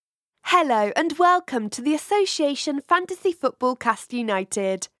Hello and welcome to the Association Fantasy Football Cast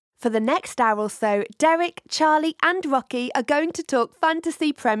United. For the next hour or so, Derek, Charlie and Rocky are going to talk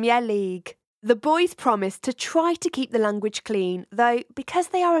Fantasy Premier League. The boys promise to try to keep the language clean, though because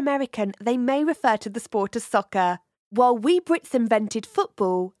they are American, they may refer to the sport as soccer. While we Brits invented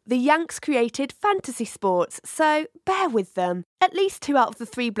football, the Yanks created fantasy sports, so bear with them. At least 2 out of the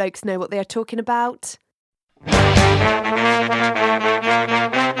 3 blokes know what they are talking about.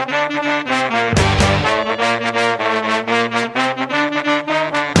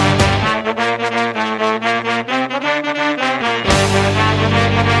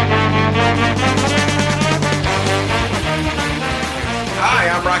 Hi,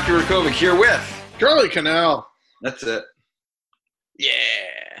 I'm Rocky Rakovic here with Charlie Cannell. That's it. Yeah.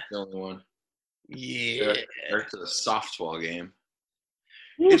 The only one. Yeah. Eric's at a softball game.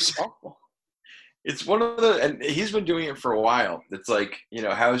 It's It's one of the, and he's been doing it for a while. It's like,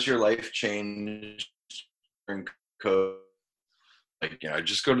 how's your life changed during COVID? Like, I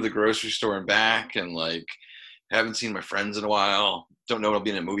just go to the grocery store and back, and like, haven't seen my friends in a while. Don't know when I'll be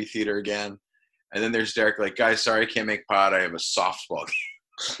in a movie theater again. And then there's Derek, like, guys, sorry I can't make pod. I have a softball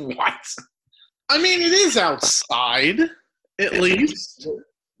game. What? I mean, it is outside, at least.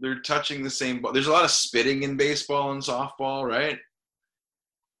 They're touching the same ball. There's a lot of spitting in baseball and softball, right?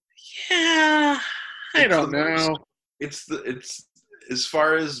 Yeah. I don't know. It's as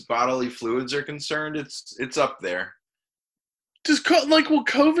far as bodily fluids are concerned, it's up there. Will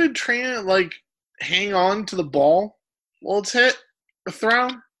COVID hang on to the ball while it's hit or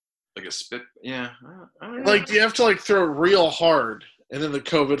thrown? Like a spit, yeah. I don't know. Like, do you have to throw it real hard and then the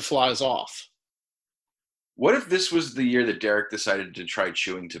COVID flies off? What if this was the year that Derek decided to try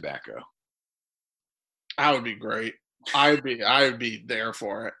chewing tobacco? That would be great. I would be there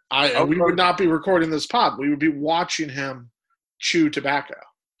for it. We would not be recording this pod. We would be watching him chew tobacco.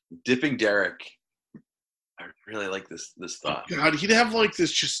 Dipping Derek. I really like this thought. God, he'd have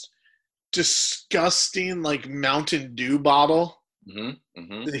this just disgusting Mountain Dew bottle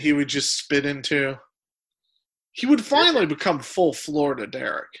that he would just spit into. He would finally become full Florida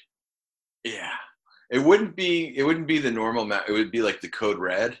Derek. Yeah. It wouldn't be the normal it would be like the Code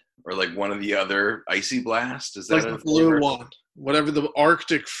Red or like one of the other Icy Blast. Is that the blue one? Whatever, the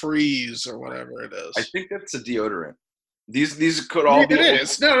Arctic Freeze or whatever it is. I think that's a deodorant. These could all be. It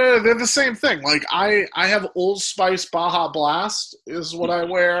is. No, they're the same thing. I have Old Spice Baja Blast is what I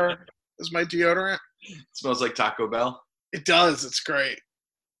wear as my deodorant. It smells like Taco Bell. It does. It's great.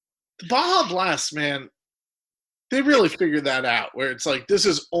 The Baja Blast, man, they really figured that out where it's this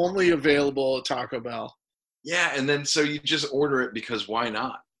is only available at Taco Bell. Yeah, and then so you just order it because why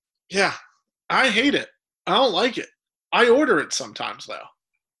not? Yeah, I hate it. I don't like it. I order it sometimes, though.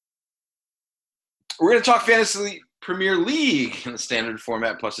 We're going to talk Fantasy Premier League in the standard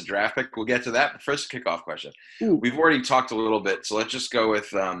format plus a draft pick. We'll get to that. But first, a kickoff question. Ooh. We've already talked a little bit, so let's just go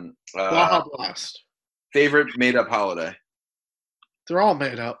with Baja Blast. Favorite made-up holiday. They're all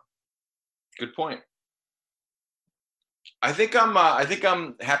made up. Good point. I think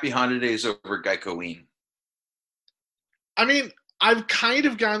I'm Happy Honda Days over Geico-ween. I mean, I've kind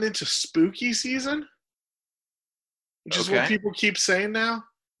of gotten into spooky season, which is what people keep saying now.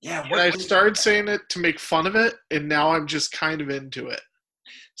 Yeah. And I started saying it to make fun of it, and now I'm just kind of into it.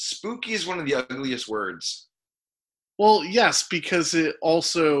 Spooky is one of the ugliest words. Well, yes, because it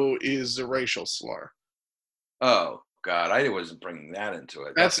also is a racial slur. Oh, God, I wasn't bringing that into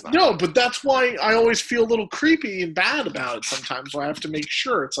it. But that's why I always feel a little creepy and bad about it sometimes. So I have to make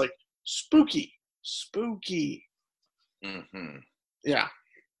sure it's spooky. Mm-hmm. Yeah.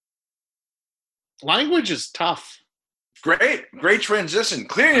 Language is tough. Great transition.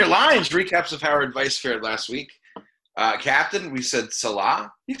 Clearing your lines. Recaps of how our advice fared last week. Captain, we said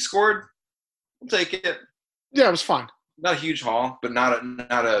Salah. He scored. We'll take it. Yeah, it was fine. Not a huge haul, but not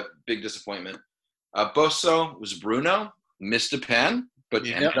a big disappointment. Bosso was Bruno. Missed a pen, but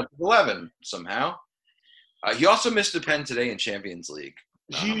ended up with 11 somehow. He also missed a pen today in Champions League.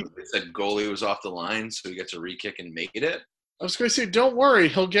 They said goalie was off the line, so he gets a re-kick and made it. I was going to say, don't worry,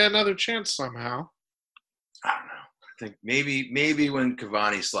 he'll get another chance somehow. I don't know. I think maybe when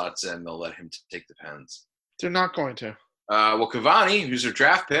Cavani slots in, they'll let him take the pens. They're not going to. Well, Cavani, who's their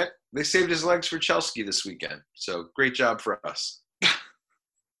draft pick, they saved his legs for Chelsea this weekend. So great job for us.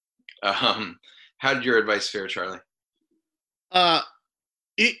 How did your advice fare, Charlie? I'm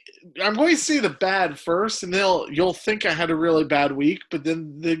going to say the bad first, and you'll think I had a really bad week, but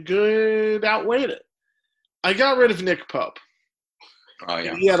then the good outweighed it. I got rid of Nick Pope. Oh,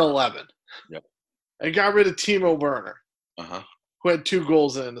 yeah. He had 11. Yep. I got rid of Timo Werner, who had 2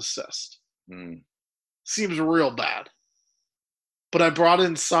 goals and an assist. Seems real bad. But I brought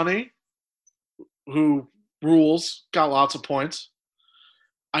in Sonny, who rules, got lots of points.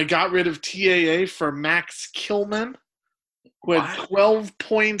 I got rid of TAA for Max Kilman, who had 12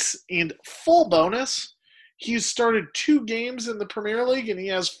 points and full bonus. He's started 2 games in the Premier League, and he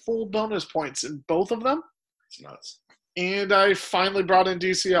has full bonus points in both of them. It's nuts. And I finally brought in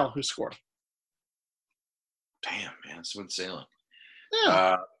DCL, who scored. Damn, man, smooth sailing.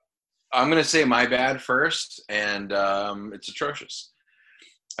 Yeah. I'm going to say my bad first, and it's atrocious.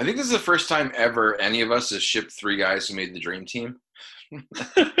 I think this is the first time ever any of us has shipped 3 guys who made the dream team.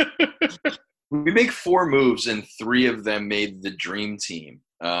 We make 4 moves, and 3 of them made the dream team.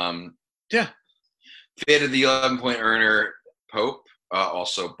 Yeah. Faded the 11-point earner, Pope,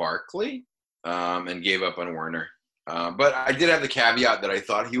 also Barkley, and gave up on Werner. But I did have the caveat that I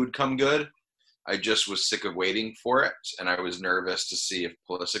thought he would come good. I just was sick of waiting for it, and I was nervous to see if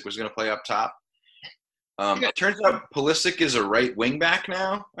Pulisic was going to play up top. It turns out Pulisic is a right wing back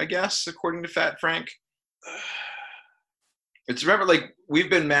now, I guess, according to Fat Frank. It's remember, like, we've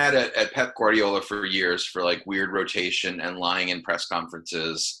been mad at Pep Guardiola for years for, like, weird rotation and lying in press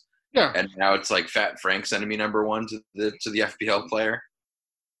conferences. Yeah. And now it's like Fat Frank's enemy number 1 to the FPL player.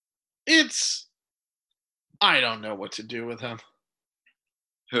 I don't know what to do with him.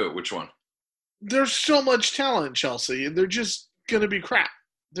 Who? Which one? There's so much talent in Chelsea. They're just going to be crap.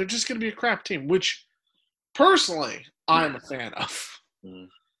 They're just going to be a crap team, which personally I'm a fan of.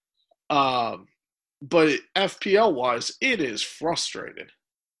 But FPL-wise, it is frustrating.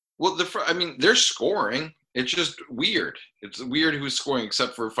 Well, they're scoring. It's just weird. It's weird who's scoring,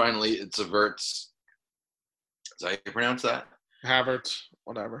 except for finally it's Havertz. Is that how you pronounce that? Havertz,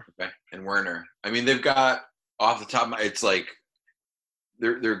 whatever. Okay. And Werner. I mean, they've got off the top of it's like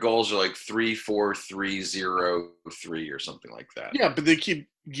their goals are like 3-4-3-0-3 or something like that. Yeah, but they keep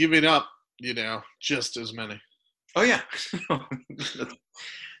giving up, just as many. Oh yeah.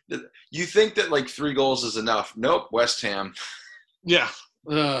 You think that like 3 goals is enough? Nope. West Ham. Yeah.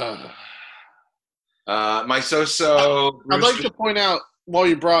 My so-so. I'd like to point out while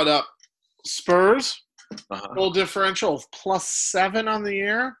you brought up Spurs, goal differential of +7 on the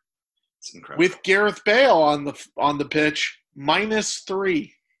year. It's incredible. With Gareth Bale on the pitch,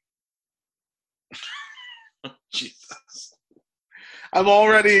 -3. Jesus. I'm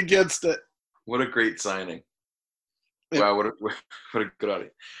already against it. What a great signing. Wow, what a good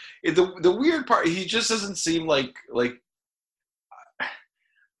audience. The weird part, he just doesn't seem like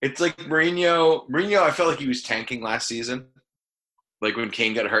it's like Mourinho. Mourinho, I felt like he was tanking last season. Like when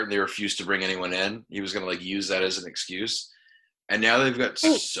Kane got hurt and they refused to bring anyone in, he was going to like use that as an excuse. And now they've got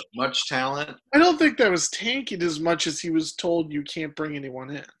so much talent. I don't think that was tanking as much as he was told you can't bring anyone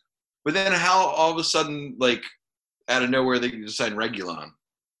in. But then how all of a sudden, like out of nowhere, they can just sign Reguilon?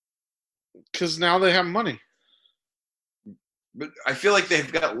 Because now they have money. But I feel like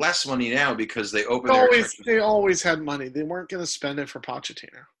they've got less money now because they opened They always had money. They weren't going to spend it for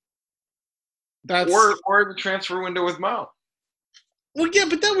Pochettino. Or the transfer window with Mo. Well, yeah,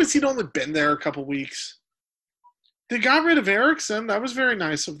 but he'd only been there a couple weeks. They got rid of Eriksen. That was very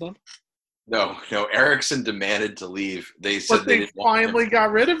nice of them. No, Eriksen demanded to leave. They said but they finally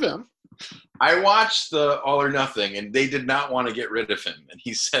got rid of him. I watched the All or Nothing, and they did not want to get rid of him. And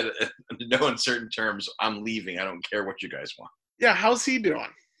he said, in no uncertain terms, I'm leaving. I don't care what you guys want. Yeah, how's he doing?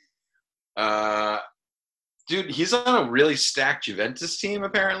 Dude, he's on a really stacked Juventus team,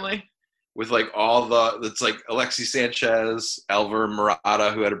 apparently, with like it's like Alexis Sanchez, Alvaro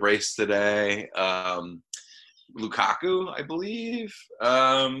Morata, who had a brace today, Lukaku, I believe.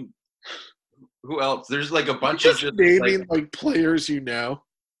 Who else? There's like a bunch of just naming like players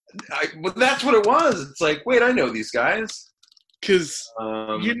but that's what it was. It's like, wait, I know these guys. Because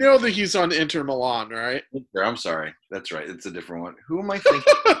that he's on Inter Milan, right? I'm sorry. That's right. It's a different one. Who am I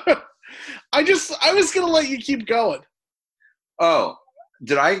thinking? I was going to let you keep going. Oh,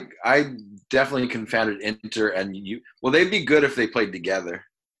 did I definitely confounded Inter and you. Well, they'd be good if they played together.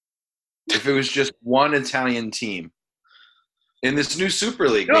 If it was just one Italian team. In this new Super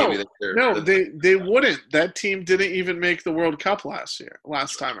League, maybe. They wouldn't. That team didn't even make the World Cup last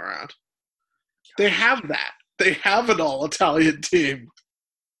time around. They have that. They have an all-Italian team.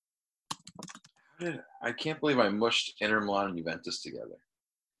 I can't believe I mushed Inter Milan and Juventus together.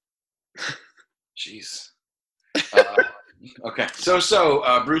 Jeez. Okay.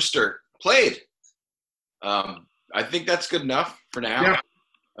 So Brewster played. I think that's good enough for now. Yeah.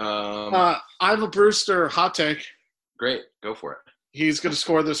 I have a Brewster hot take. Great. Go for it. He's going to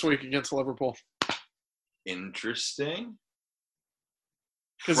score this week against Liverpool. Interesting.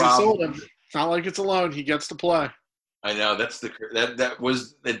 Because he sold him. It's not like it's a loan. He gets to play. I know.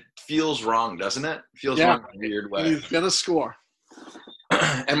 It feels wrong, doesn't it? It feels wrong in a weird way. He's going to score.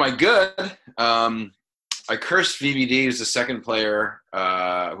 And my good, I cursed VVD, who's the second player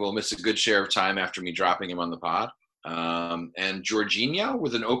who will miss a good share of time after me dropping him on the pod. And Jorginho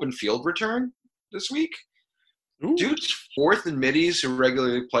with an open field return this week. Ooh. Dude's fourth in middies who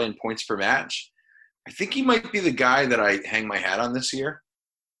regularly play in points per match. I think he might be the guy that I hang my hat on this year,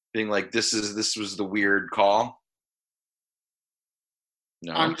 being like, this was the weird call.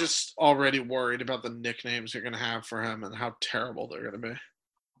 No. I'm just already worried about the nicknames you're going to have for him and how terrible they're going to be.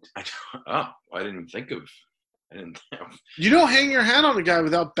 I didn't even think of. You don't hang your hat on a guy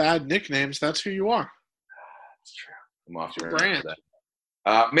without bad nicknames. That's who you are. That's true. I'm off to brand. That.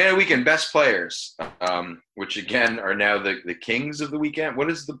 Man of the weekend, best players, which again are now the kings of the weekend. What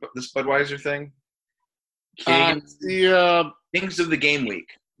is this Budweiser thing? Kings of the game week.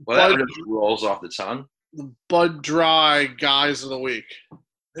 Well, that just rolls off the tongue. The Bud Dry guys of the week.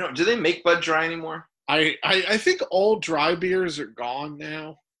 Do they make Bud Dry anymore? I think all dry beers are gone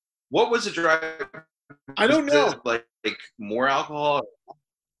now. What was a dry? I don't know. Like more alcohol?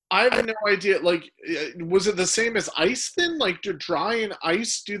 I have no idea. Like, was it the same as ice then? Like, do dry and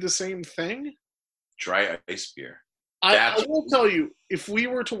ice do the same thing? Dry ice beer. I will tell you, if we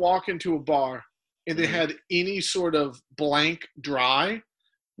were to walk into a bar and they had any sort of blank dry,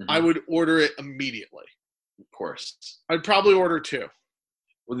 I would order it immediately. Of course. I'd probably order 2.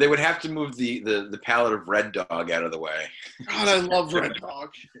 Well, they would have to move the palette of Red Dog out of the way. God, I love Red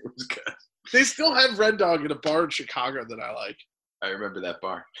Dog. It was good. They still have Red Dog at a bar in Chicago that I like. I remember that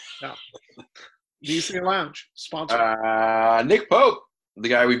bar. Yeah. DC Lounge, sponsor. Nick Pope, the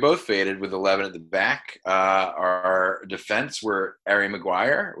guy we both faded with 11 at the back. Our defense were Harry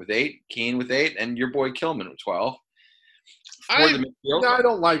Maguire with 8, Keane with 8, and your boy Kilman with 12. I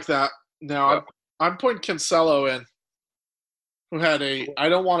don't like that. No, I'm putting Cancelo in, who had I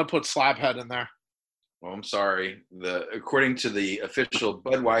don't want to put Slabhead in there. Well, I'm sorry. According to the official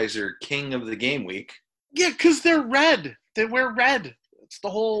Budweiser King of the Game Week. Yeah, because they're red. They wear red. It's the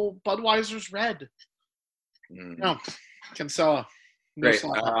whole Budweiser's red. No, Cancelo. Great.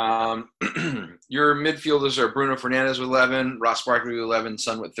 Your midfielders are Bruno Fernandes with 11, Ross Barkley with 11,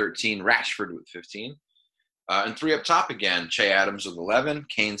 Son with 13, Rashford with 15. And 3 up top again, Che Adams with 11,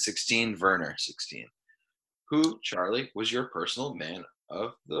 Kane 16, Werner 16. Who, Charlie, was your personal man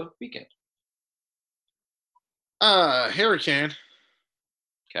of the weekend? Harry Kane.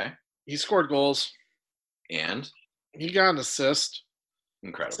 Okay. He scored goals. And? He got an assist.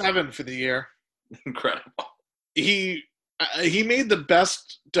 Incredible. 7 for the year. Incredible. He made the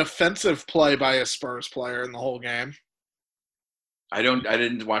best defensive play by a Spurs player in the whole game. I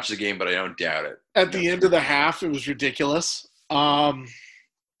didn't watch the game, but I don't doubt it. At the end of the half, it was ridiculous.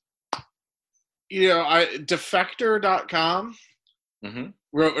 Defector.com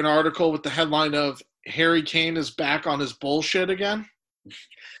wrote an article with the headline of Harry Kane is back on his bullshit again.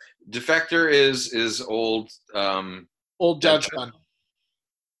 Defector is old Deadspin.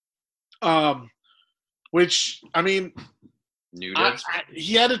 Which, I mean, new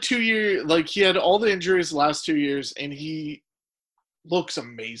he had a 2-year, like he had all the injuries the last 2 years, and he looks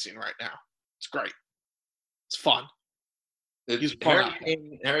amazing right now. It's great. It's fun.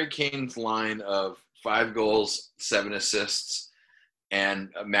 Harry Kane's line of 5 goals, 7 assists, and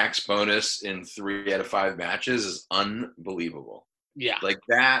a max bonus in 3 out of 5 matches is unbelievable. Yeah. Like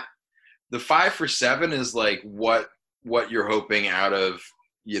that, the 5 for 7 is like what you're hoping out of,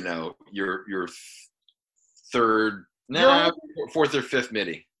 your fourth or fifth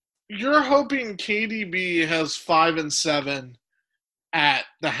midi. You're hoping KDB has 5 and 7 at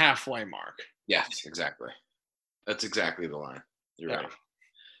the halfway mark. Yes, exactly. That's exactly the line. You're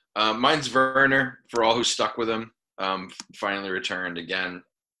right. Mine's Werner, for all who stuck with him. Finally returned again.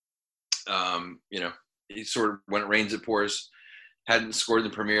 He sort of, when it rains, it pours. Hadn't scored in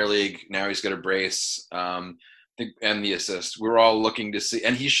the Premier League. Now he's got a brace and the assist. We were all looking to see.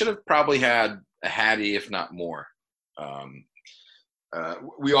 And he should have probably had a Hattie, if not more.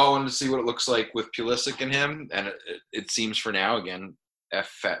 We all wanted to see what it looks like with Pulisic and him. And it seems for now, again, F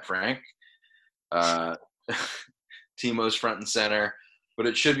Fat Frank. Timo's front and center. But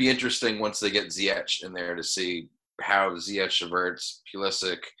it should be interesting once they get Ziyech in there to see how Ziyech, Havertz,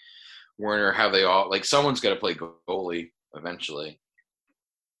 Pulisic, Werner, how they all – like someone's got to play goalie eventually.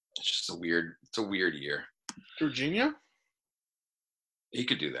 It's just a weird year. Jorginho? He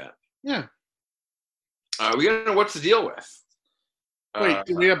could do that. Yeah. We got to know what's the deal with. Wait,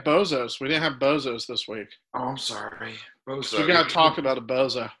 we have Bozos. We didn't have Bozos this week. Oh, I'm sorry. Bozo. We got to talk about a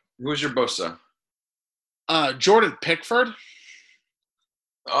Bozo. Who was your Bozo? Jordan Pickford.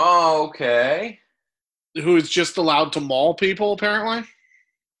 Oh, okay. Who is just allowed to maul people, apparently.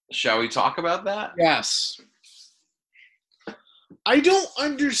 Shall we talk about that? Yes. I don't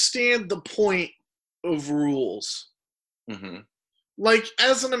understand the point of rules. Mm-hmm. Like,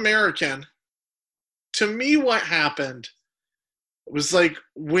 as an American, to me what happened was like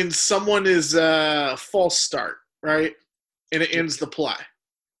when someone is a false start, right? And it ends the play.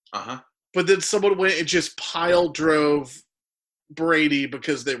 Uh-huh. But then someone went and just pile drove Brady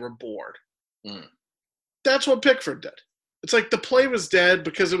because they were bored. Mm. That's what Pickford did. It's like the play was dead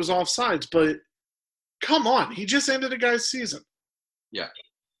because it was offsides, but come on, he just ended a guy's season. Yeah.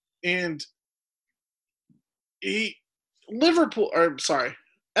 And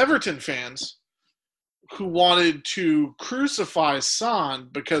Everton fans who wanted to crucify Son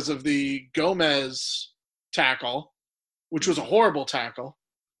because of the Gomez tackle, which was a horrible tackle,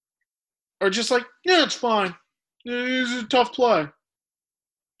 are just like, yeah, it's fine. It was a tough play.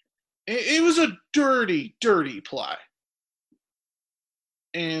 It was a dirty, dirty play.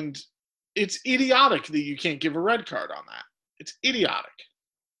 And it's idiotic that you can't give a red card on that. It's idiotic.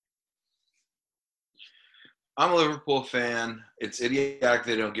 I'm a Liverpool fan. It's idiotic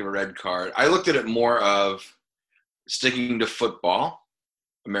they don't give a red card. I looked at it more of sticking to football,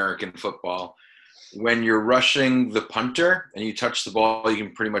 American football. When you're rushing the punter and you touch the ball, you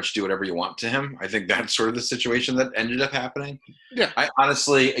can pretty much do whatever you want to him. I think that's sort of the situation that ended up happening. Yeah. I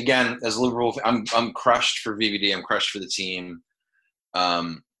honestly, again, as a Liverpool fan, I'm crushed for VVD. I'm crushed for the team.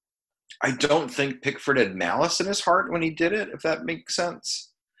 I don't think Pickford had malice in his heart when he did it, if that makes sense.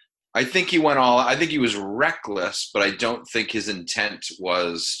 I think he was reckless, but I don't think his intent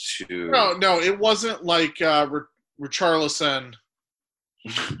was to. No, it wasn't like Richarlison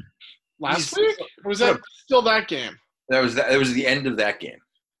last week. Or was that still that game? That was the end of that game.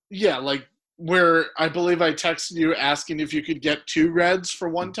 Yeah, like where I believe I texted you asking if you could get 2 reds for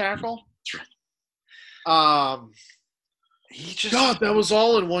 1 tackle. That's right. God, that was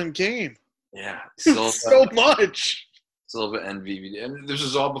all in one game. Yeah, so much. Silva and VVD, and this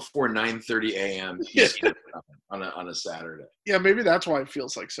was all before 9:30 a.m. Yeah. on a Saturday. Yeah, maybe that's why it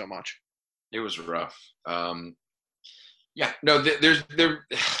feels like so much. It was rough. Yeah, no,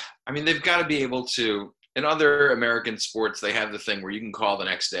 they've got to be able to. In other American sports, they have the thing where you can call the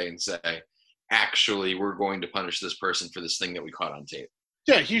next day and say, "Actually, we're going to punish this person for this thing that we caught on tape."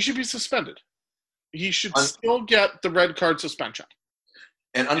 Yeah, he should be suspended. He should still get the red card suspension.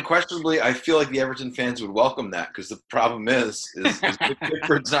 And unquestionably, I feel like the Everton fans would welcome that because the problem is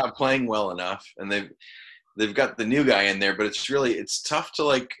Pickford's not playing well enough, and they've got the new guy in there, but it's tough to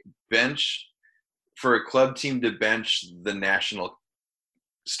like bench for a club team to bench the national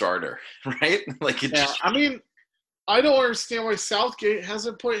starter, right? Like it. Yeah, I mean, I don't understand why Southgate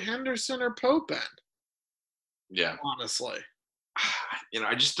hasn't put Henderson or Pope in. Yeah, honestly,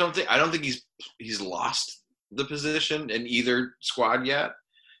 I just don't think he's lost the position in either squad yet.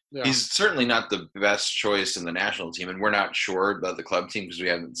 Yeah. He's certainly not the best choice in the national team, and we're not sure about the club team because we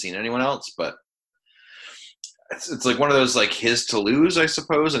haven't seen anyone else. But it's like one of those like his to lose, I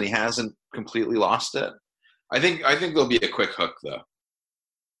suppose, and he hasn't completely lost it. I think there'll be a quick hook though.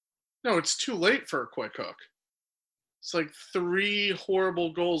 No, it's too late for a quick hook. It's like 3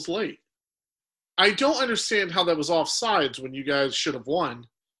 horrible goals late. I don't understand how that was offsides when you guys should have won,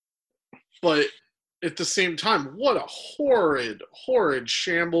 but at the same time, what a horrid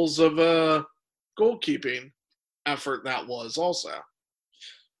shambles of a goalkeeping effort that was also.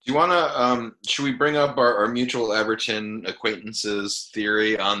 Do you want to, should we bring up our mutual Everton acquaintances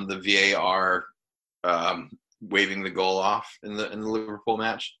theory on the VAR waving the goal off in the Liverpool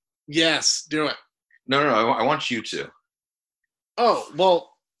match? Yes, do it. No, I want you to. Oh,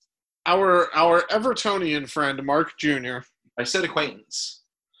 well, our Evertonian friend, Mark Jr. I said acquaintance.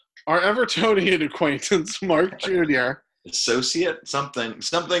 Our Evertonian acquaintance, Mark Jr. Associate?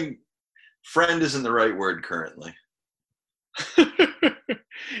 Something. Friend isn't the right word currently.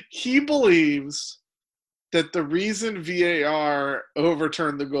 He believes that the reason VAR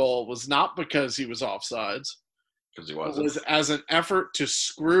overturned the goal was not because he was offsides. Because he wasn't. It was as an effort to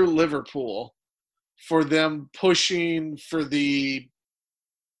screw Liverpool for them pushing for the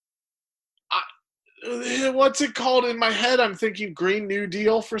what's it called in my head? I'm thinking Green New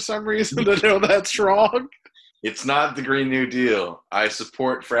Deal for some reason. I know that's wrong. It's not the Green New Deal. I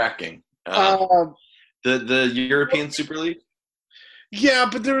support fracking. The European Super League? Yeah,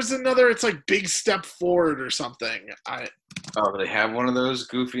 but there was another, it's like Big Step Forward or something. Oh, they have one of those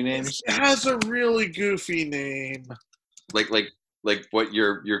goofy names? It has a really goofy name. Like what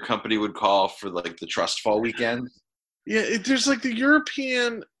your company would call for like the Trust Fall weekend? Yeah, there's like the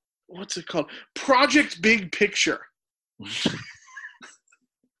European, what's it called? Project Big Picture.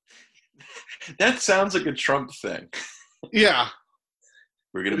 That sounds like a Trump thing. Yeah.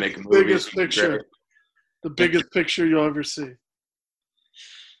 We're going to make a movie. Biggest picture. The biggest picture you'll ever see.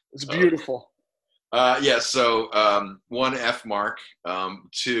 It's beautiful. So one F mark,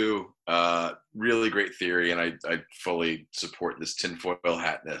 two really great theory, and I fully support this tinfoil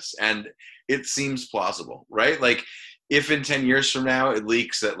hatness, and it seems plausible, right? Like, if in 10 years from now it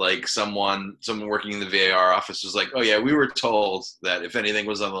leaks that like someone working in the VAR office was like, oh yeah, we were told that if anything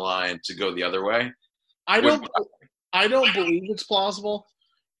was on the line to go the other way. I don't believe it's plausible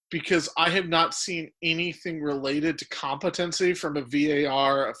because I have not seen anything related to competency from a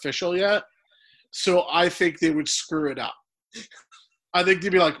VAR official yet. So I think they would screw it up. I think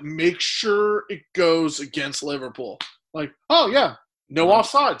they'd be like, make sure it goes against Liverpool. Like, oh yeah, no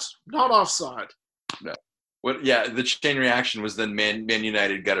offsides, not offside. No. The chain reaction was then Man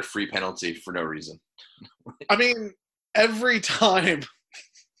United got a free penalty for no reason. I mean, every time,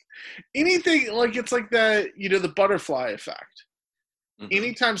 anything like it's like that, the butterfly effect. Mm-hmm.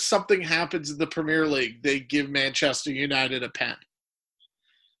 Anytime something happens in the Premier League, they give Manchester United a pen.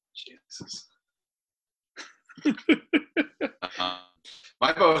 Jesus.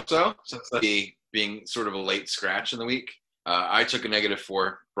 My Boso, since being sort of a late scratch in the week, I took a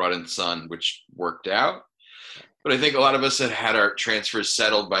 -4, brought in Son, which worked out. But I think a lot of us had our transfers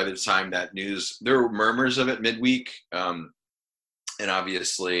settled by the time that news. There were murmurs of it midweek, and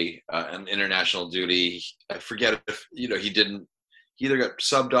obviously an international duty. I forget if he either got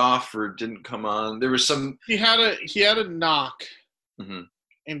subbed off or didn't come on. There was some. He had a knock, mm-hmm.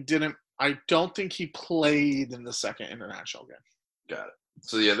 and didn't. I don't think he played in the second international game. Got it.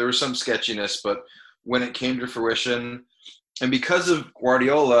 So yeah, there was some sketchiness, but when it came to fruition, and because of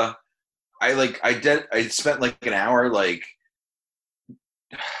Guardiola, I spent like an hour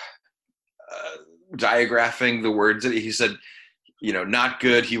diagraphing the words that he said. Not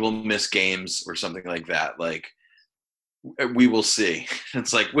good. He will miss games or something like that. Like, we will see.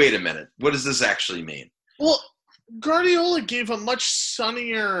 It's like, wait a minute, what does this actually mean? Well, Guardiola gave a much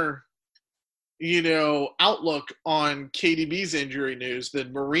sunnier outlook on KDB's injury news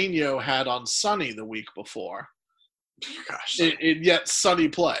than Mourinho had on Sonny the week before. Gosh. Yet Sonny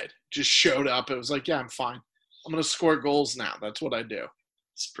played. Just showed up. It was like, yeah, I'm fine. I'm going to score goals now. That's what I do.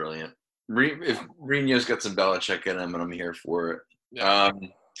 It's brilliant. If Mourinho's got some Belichick in him, and I'm here for it. Yeah.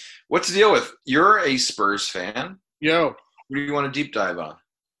 What's the deal with – you're a Spurs fan. Yo. What do you want to deep dive on?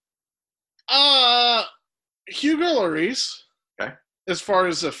 Hugo Lloris. Okay. As far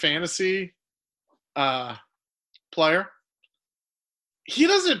as a fantasy player, he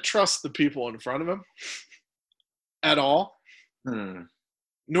doesn't trust the people in front of him at all.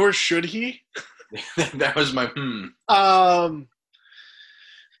 Nor should he. That was my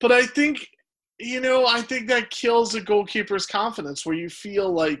But I think that kills a goalkeeper's confidence where you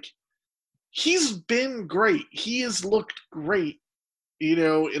feel like he's been great. He has looked great, in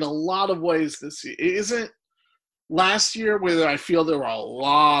a lot of ways this year. It isn't last year where I feel there were a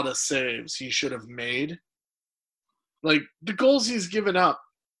lot of saves he should have made. Like, the goals he's given up,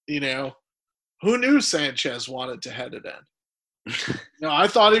 who knew Sanchez wanted to head it in? I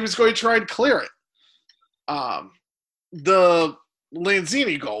thought he was going to try and clear it. The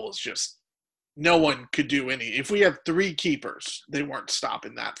Lanzini goal was just no one could do any. If we had 3 keepers, they weren't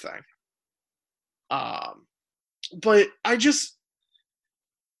stopping that thing. But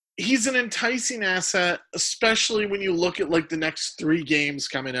he's an enticing asset, especially when you look at like the next 3 games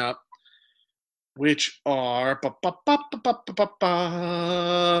coming up, which are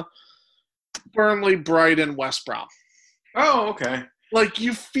Burnley, Brighton, West Brom. Oh, okay. Like,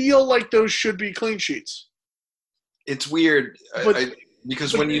 you feel like those should be clean sheets. It's weird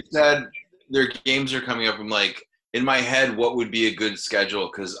because when you said their games are coming up, I'm like, in my head, what would be a good schedule?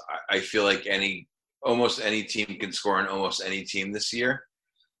 Because I feel like almost any team can score on almost any team this year.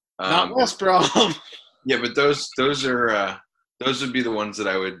 Not West Brom. Yeah, but those would be the ones that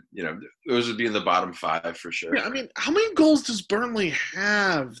I would, those would be in the bottom 5 for sure. Yeah, I mean, how many goals does Burnley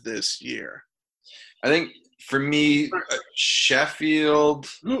have this year? I think for me, Sheffield,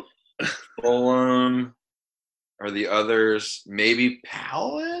 Fulham are the others. Maybe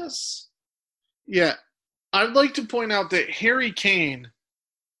Palace? Yeah. I'd like to point out that Harry Kane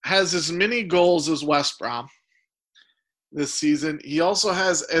has as many goals as West Brom this season. He also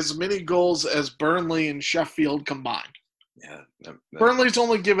has as many goals as Burnley and Sheffield combined. Yeah. Burnley's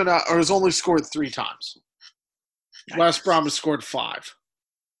only given out or has only scored 3 times. Nice. West Brom has scored 5.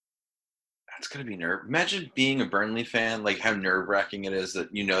 That's going to be Imagine being a Burnley fan, like how nerve-wracking it is that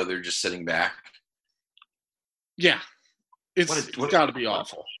they're just sitting back. Yeah. It's got to be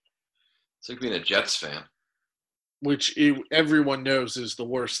awful. It's like being a Jets fan. Which everyone knows is the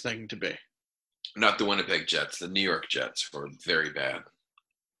worst thing to be. Not the Winnipeg Jets. The New York Jets were very bad.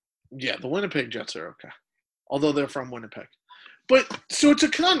 Yeah, the Winnipeg Jets are okay. Although they're from Winnipeg. But so it's a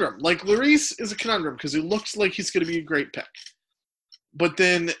conundrum. Like Lloris is a conundrum because he looks like he's going to be a great pick. But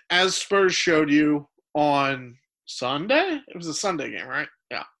then, as Spurs showed you on Sunday, it was a Sunday game, right?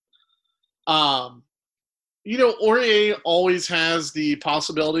 Yeah. Aurier always has the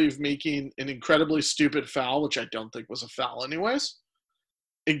possibility of making an incredibly stupid foul, which I don't think was a foul anyways,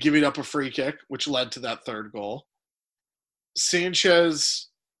 and giving up a free kick, which led to that third goal. Sanchez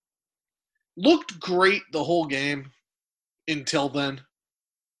looked great the whole game until then.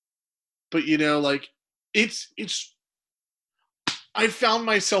 But, it's I found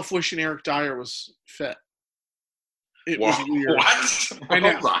myself wishing Eric Dyer was fit. It was weird. What? I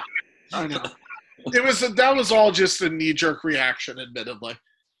know. That was all just a knee-jerk reaction, admittedly.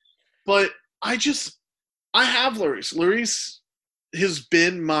 But I have Lloris. Lloris has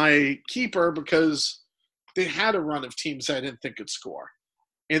been my keeper because they had a run of teams I didn't think could score.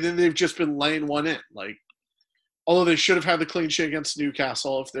 And then they've just been laying one in. Although they should have had the clean sheet against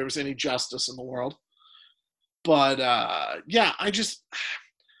Newcastle if there was any justice in the world. But, I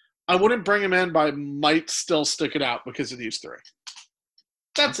wouldn't bring him in, but I might still stick it out because of these three.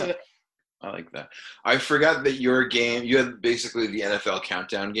 That's it. I like that. I forgot that your game, you had basically the NFL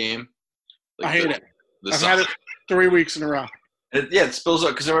countdown game. I hate it. I've had it 3 weeks in a row. It spills out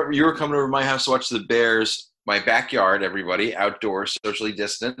because I remember you were coming over to my house to watch the Bears, my backyard, everybody, outdoors, socially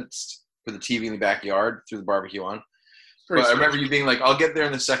distanced, put the TV in the backyard, threw the barbecue on. But I remember you being like, I'll get there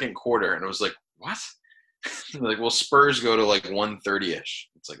in the second quarter. And I was like, what? Spurs go to 1:30-ish.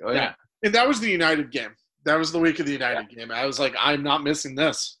 It's like, oh, yeah. And that was the United game. That was the week of the United game. I was like, I'm not missing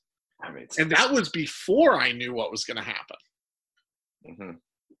this. And that was before I knew what was going to happen.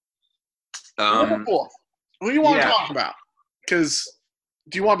 Mm-hmm. Cool. What do you want to talk about? Because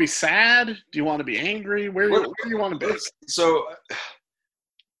do you want to be sad? Do you want to be angry? Where do you want to be? So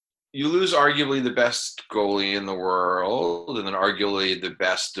you lose arguably the best goalie in the world and then arguably the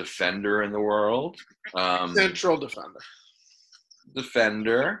best defender in the world. Central defender.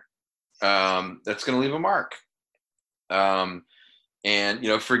 That's going to leave a mark.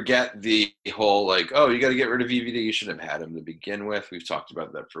 And, forget the whole you got to get rid of VVD. You shouldn't have had him to begin with. We've talked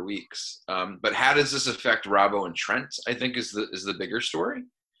about that for weeks. But how does this affect Robbo and Trent, I think is the bigger story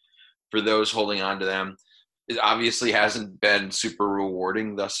for those holding on to them. It obviously hasn't been super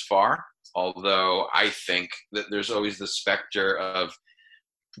rewarding thus far, although I think that there's always the specter of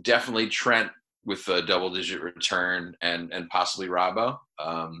definitely Trent with a double-digit return and possibly Robbo.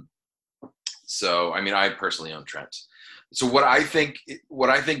 I personally own Trent. So what I think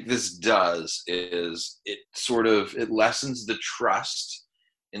this does is it lessens the trust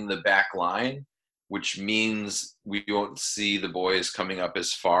in the back line, which means we won't see the boys coming up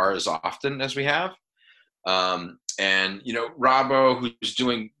as far as often as we have. Robbo, who's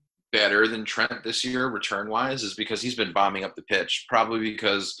doing better than Trent this year return-wise, is because he's been bombing up the pitch, probably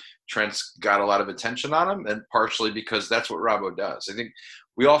because Trent's got a lot of attention on him and partially because that's what Robbo does. I think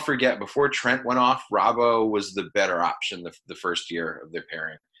we all forget before Trent went off, Robbo was the better option the first year of their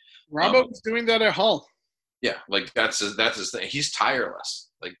pairing. Robbo was doing that at Hull. Yeah, that's his thing. He's tireless.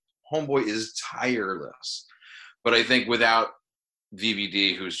 Homeboy is tireless. But I think without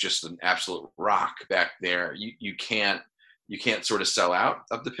VVD, who's just an absolute rock back there, you can't sort of sell out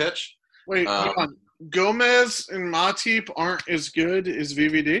up the pitch. Wait, hold on. Gomez and Matip aren't as good as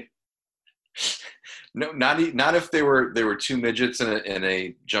VVD? No, not if they were two midgets in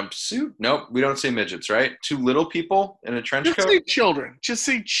a jumpsuit. Nope, we don't say midgets, right? Two little people in a trench coat. Just say children. Just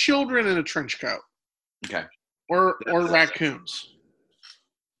say children in a trench coat. Okay. Or raccoons.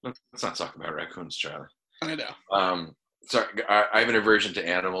 Let's not talk about raccoons, Charlie. I know. Sorry, I have an aversion to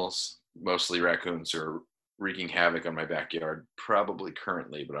animals, mostly raccoons, who are wreaking havoc on my backyard, probably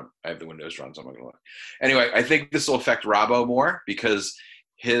currently, but I have the windows drawn, so I'm not going to lie. Anyway, I think this will affect Robbo more because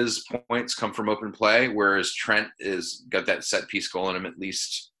his points come from open play, whereas Trent is got that set piece goal in him at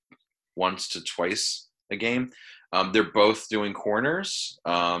least once to twice a game. They're both doing corners,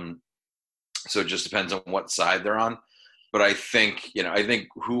 so it just depends on what side they're on. But I think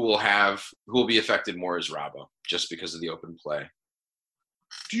who will be affected more is Robbo, just because of the open play.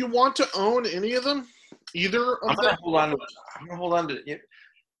 Do you want to own any of them? Either of them? I'm gonna hold on to.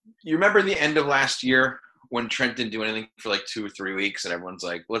 You remember the end of last year when Trent didn't do anything for 2 or 3 weeks, and everyone's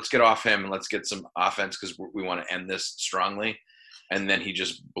like, "Let's get off him and let's get some offense because we want to end this strongly." And then he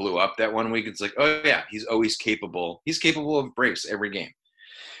just blew up that 1 week. It's like, oh yeah, he's always capable. He's capable of brace every game,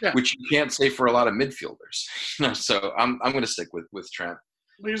 which you can't say for a lot of midfielders. So I'm going to stick with Trent.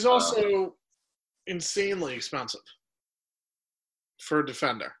 But he's also insanely expensive for a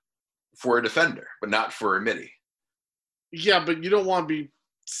defender. For a defender, but not for a midi. Yeah, but you don't want to be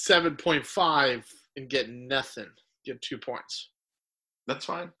 7.5 and get nothing. get 2 points. That's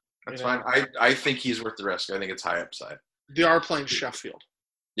fine. That's fine. I think he's worth the risk. I think it's high upside. They are playing Sheffield.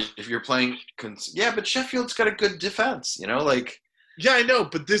 If you're playing, but Sheffield's got a good defense. Like. Yeah, I know,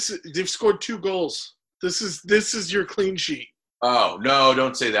 but they've scored 2 goals. This is your clean sheet. Oh no!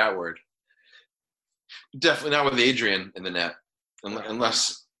 Don't say that word. Definitely not with Adrian in the net,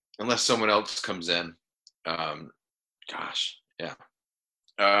 unless someone else comes in. Gosh, yeah.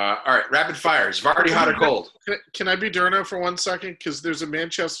 All right, rapid fire. Is Vardy hot or cold? Can I be Durno for 1 second? Because there's a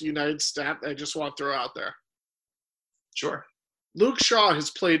Manchester United stat I just want to throw out there. Sure. Luke Shaw has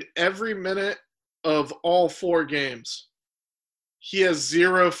played every minute of all 4 games. He has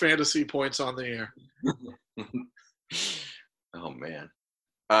 0 fantasy points on the year. Oh man.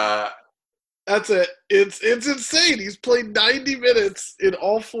 That's it. It's insane. He's played 90 minutes in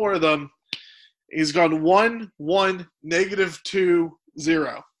all 4 of them. He's gone 1-1, -2,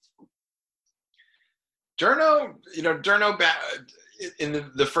 0. Durno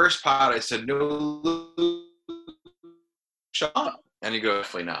in the first pod I said no Shaw, and he goes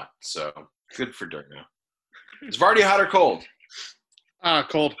definitely not. So good for Durno. Is Vardy hot or cold?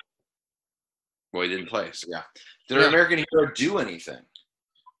 Cold. Well, he didn't play, so yeah. Did our American hero do anything?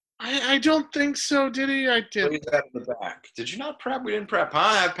 I don't think so, did he? I did. Played that in the back. Did you not prep? We didn't prep,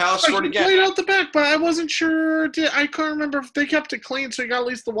 huh? Palace scored again. He played out the back, but I wasn't sure. I can't remember if they kept it clean, so he got at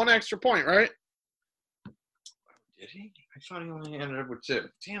least the 1 extra point, right? Did he? I thought he only ended up with 2.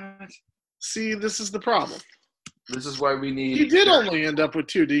 Damn it. See, this is the problem. This is why we need... He did only end up with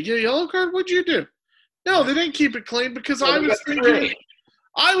 2. Did you get a yellow card? What'd you do? No, they didn't keep it clean because I was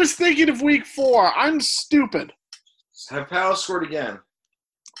thinking of week 4. I'm stupid. Have Palace scored again?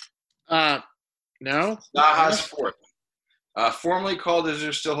 No. Zaha's 4th. Formerly called Is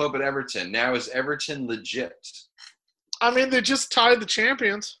There Still Hope at Everton? Now is Everton legit? I mean, they just tied the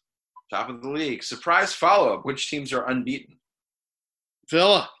champions. Top of the league. Surprise follow-up. Which teams are unbeaten?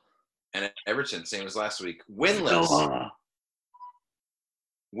 Villa. And Everton, same as last week. Winless. Villa.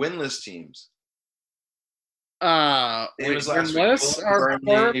 Winless teams. Same as last week.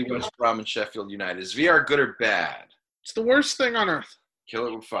 Burnley, West Brom, and Sheffield United. Is VR good or bad? It's the worst thing on earth. Kill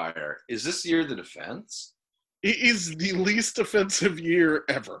it with fire. Is this year the defense? It is the least offensive year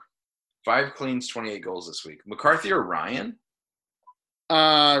ever. 5 cleans, 28 goals this week. McCarthy or Ryan?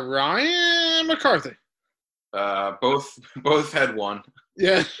 Ryan McCarthy. Both had 1.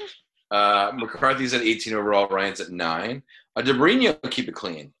 Yeah. McCarthy's at 18 overall. Ryan's at 9. De Bruyne keep it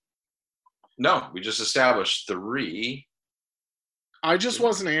clean. No, we just established 3. I just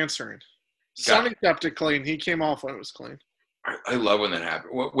wasn't answering. Sonny kept it clean. He came off when it was clean. I love when that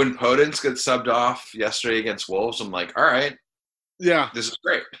happened. When Podence gets subbed off yesterday against Wolves, I'm like, all right, yeah, this is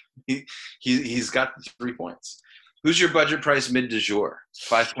great. He's got 3 points. Who's your budget price mid de jour?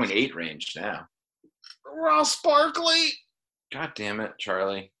 5.8 range now. Ross Barkley. God damn it,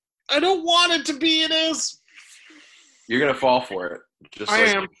 Charlie. I don't want it to be. It is. You're gonna fall for it. I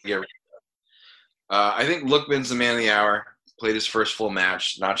am. I think Lookman's the man of the hour. Played his first full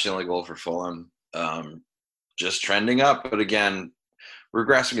match. Notched the only goal for Fulham. Just trending up, but again,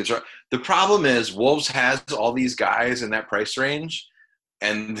 regressing. The problem is Wolves has all these guys in that price range,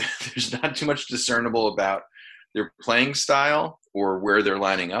 and there's not too much discernible about their playing style or where they're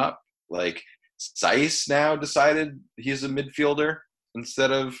lining up. Like Seiss now decided he's a midfielder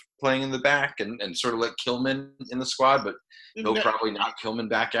instead of playing in the back, and sort of let Kilman in the squad, but he'll probably knock Kilman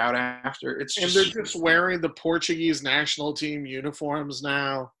back out after. They're just wearing the Portuguese national team uniforms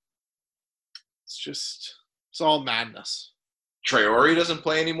now. It's all madness. Traore doesn't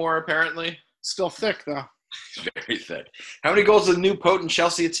play anymore, apparently. Still thick, though. Very thick. How many goals did the new potent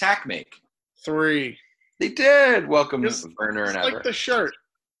Chelsea attack make? 3. They did. Welcome, Werner and Ever. Like the shirt.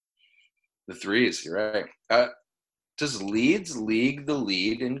 The 3s, you're right. Does Leeds lead the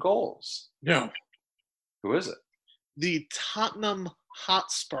lead in goals? No. Who is it? The Tottenham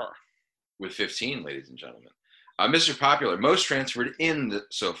Hotspur. With 15, ladies and gentlemen. Mr. Popular, most transferred in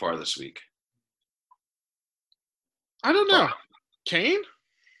so far this week. I don't know. Kane?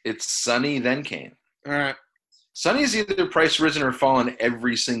 It's Sonny, then Kane. All right. Sonny's either price risen or fallen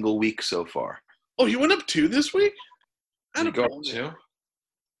every single week so far. Oh, he went up 2 this week? Did he go up 2?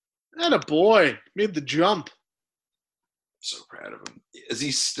 Attaboy. Made the jump. So proud of him. Is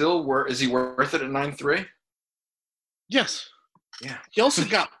he still worth it at 9.3? Yes. Yeah. He also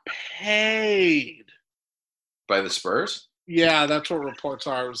got paid. By the Spurs? Yeah, that's what reports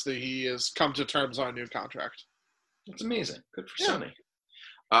are, is that he has come to terms on a new contract. That's amazing. Good for Sonny.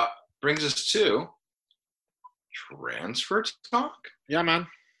 Brings us to transfer talk. Yeah, man.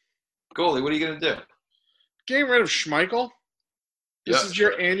 Goalie, what are you going to do? Getting rid of Schmeichel. This is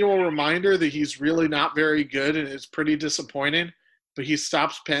your annual reminder that he's really not very good and it's pretty disappointing, but he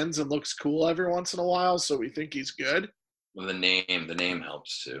stops pens and looks cool every once in a while, so we think he's good. Well, the name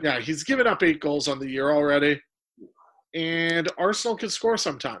helps too. Yeah, he's given up 8 goals on the year already. And Arsenal can score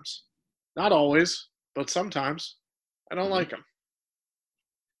sometimes. Not always, but sometimes. I don't like him.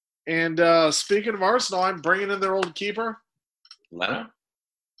 And speaking of Arsenal, I'm bringing in their old keeper. Leno?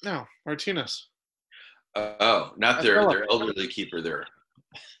 No, Martinez. Not their elderly keeper.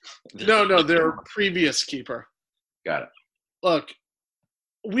 No, their previous keeper. Got it. Look,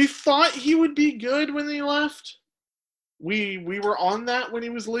 we thought he would be good when he left. We were on that when he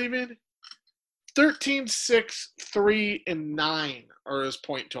was leaving. 13, 6, 3, and 9 are his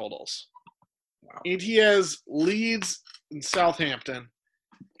point totals. Wow. And he has Leeds and Southampton,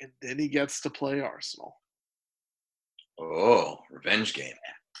 and then he gets to play Arsenal. Oh, revenge game.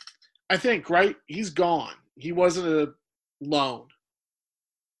 I think, right? He's gone. He wasn't a loan.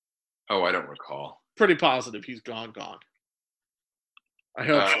 Oh, I don't recall. Pretty positive he's gone. I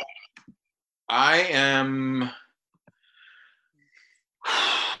hope so.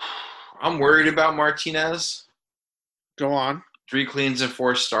 I'm worried about Martinez. Go on. 3 cleans and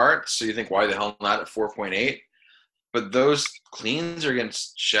 4 starts. So you think, why the hell not at 4.8? But those cleans are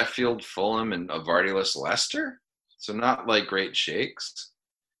against Sheffield, Fulham, and a Vardy-less Leicester. So not like great shakes.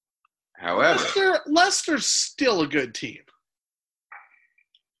 However, Leicester's still a good team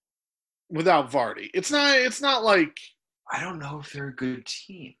without Vardy. It's not like, I don't know if they're a good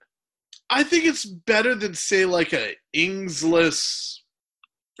team. I think it's better than, say, like a Ingsless.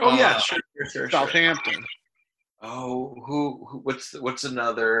 Oh yeah, sure. Southampton. Oh, who? What's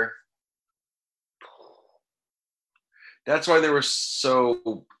another? That's why they were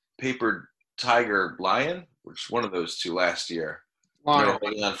so papered. Tiger Lion, which one of those two last year. Lion.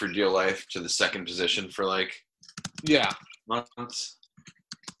 Holding on for dear life to the second position for like months.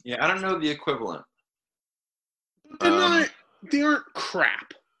 Yeah, I don't know the equivalent. But they aren't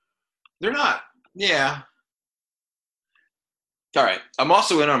crap. They're not. Yeah. All right. I'm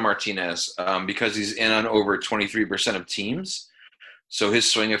also in on Martinez because he's in on over 23% of teams. So his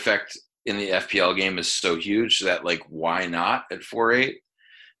swing effect in the FPL game is so huge that, like, why not at 4.8?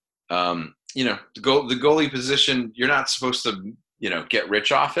 The goalie position, you're not supposed to, get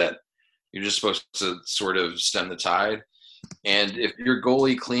rich off it. You're just supposed to sort of stem the tide. And if your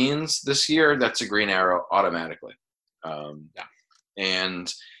goalie cleans this year, that's a green arrow automatically.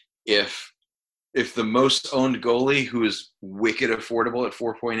 And if the most owned goalie, who is wicked affordable at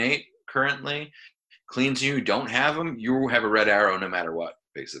 4.8 currently, cleans you don't have him, you have a red arrow no matter what,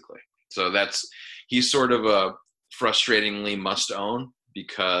 basically. So he's sort of a frustratingly must own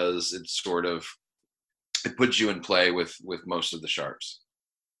because it puts you in play with most of the sharps.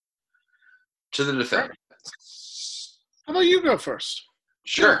 To the defense. How about you go first?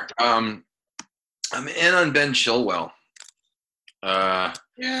 Sure. I'm in on Ben Chilwell. Yeah.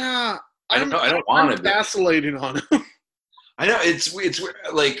 I don't want to. Vacillating on him. I know it's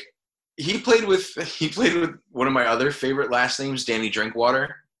like he played with one of my other favorite last names, Danny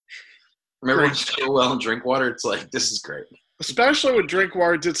Drinkwater. Remember when Chilwell and Drinkwater? It's like, this is great. Especially when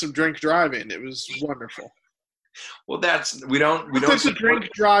Drinkwater did some drink driving, it was wonderful. Well, we don't. The drink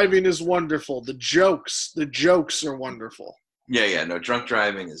driving is wonderful. The jokes are wonderful. Yeah. No, drunk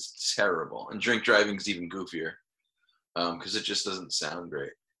driving is terrible, and drink driving is even goofier because it just doesn't sound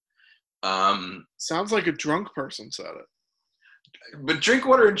great. Sounds like a drunk person said it. But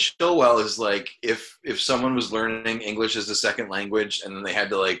Drinkwater and Chilwell is like if someone was learning English as a second language and then they had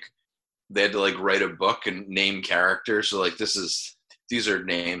to write a book and name characters. So like these are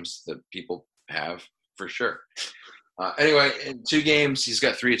names that people have for sure. Anyway, in 2 games, he's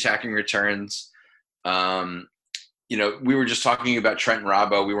got 3 attacking returns. We were just talking about Trent and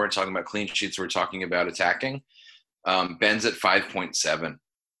Robbo. We weren't talking about clean sheets. We were talking about attacking. Ben's at 5.7.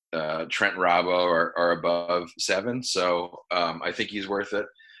 Trent and Robbo are above 7. So I think he's worth it.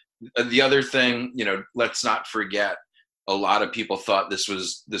 The other thing, let's not forget, a lot of people thought this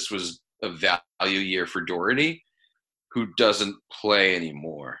was a value year for Doherty, who doesn't play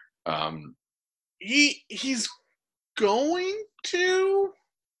anymore. He's going to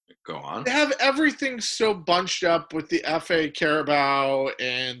go on. They have everything so bunched up with the FA Carabao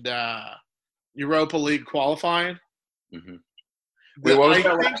and Europa League qualifying. Mm-hmm. Wait, what was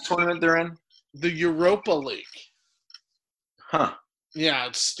that last tournament they're in? The Europa League. Huh. Yeah,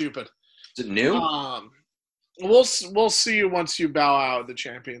 it's stupid. Is it new? We'll see you once you bow out of the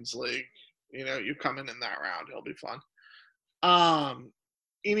Champions League. You come in that round. It'll be fun.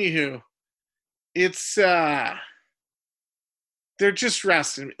 Anywho, it's they're just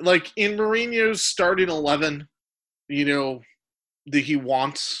resting. Like in Mourinho's starting 11, that he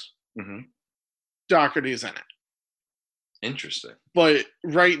wants, Doherty's in it. Interesting. But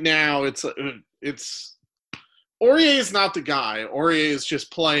right now, it's Aurier is not the guy. Aurier is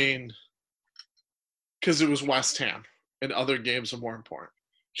just playing because it was West Ham and other games are more important.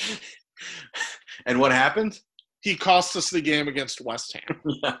 And what happened? He cost us the game against West Ham.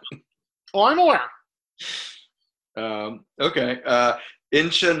 Yeah. Oh, I'm aware. Okay.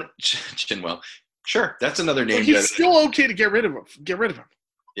 Chinwell. Sure, that's another name. But he's still okay to get rid of him. Get rid of him.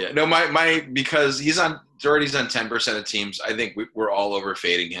 Yeah. No, because Doherty's on 10% of teams. I think we're all over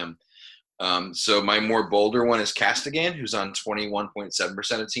fading him. So my more bolder one is Castigan, who's on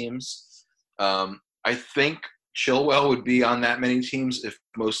 21.7% of teams. I think Chilwell would be on that many teams if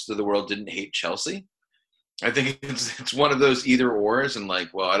most of the world didn't hate Chelsea. I think it's one of those either ors, and I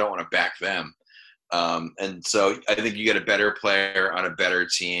don't want to back them. And so I think you get a better player on a better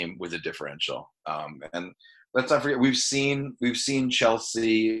team with a differential. And let's not forget, we've seen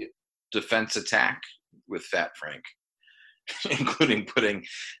Chelsea defense attack with Fat Frank, including putting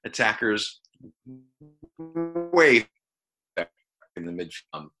attackers way back in the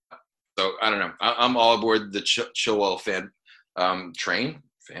midfield. So I don't know. I'm all aboard the Chilwell fan train.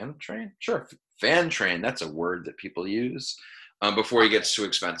 Fan train? Sure. Fan train. That's a word that people use before he gets too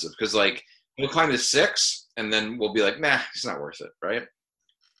expensive. Because he'll climb to 6, and then we'll be like, nah, it's not worth it, right?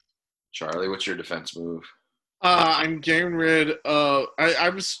 Charlie, what's your defense move? I'm getting rid of – I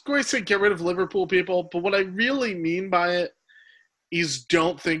was going to say get rid of Liverpool people, but what I really mean by it is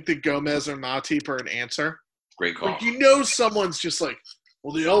don't think that Gomez or Matip are an answer. Great call. Someone's just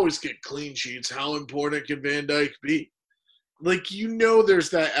well, they always get clean sheets. How important can Van Dijk be?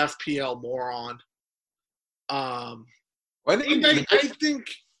 There's that FPL moron. I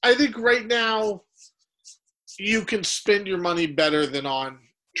think right now you can spend your money better than on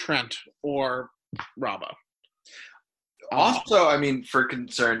Trent or Robbo. Also, for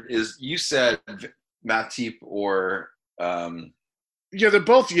concern is you said Matip or yeah, they're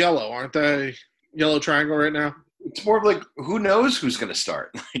both yellow, aren't they? Yellow triangle right now. It's more of who knows who's going to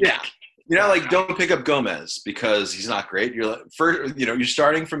start? Yeah. Don't pick up Gomez because he's not great. You're you're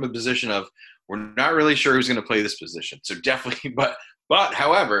starting from a position of we're not really sure who's going to play this position. So definitely, but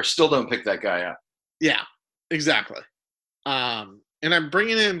however, still don't pick that guy up. Yeah, exactly. And I'm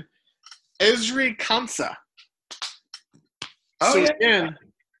bringing in Ezri Konsa. Again,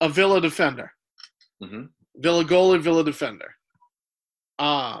 a Villa defender. Mm-hmm. Villa goalie, Villa defender.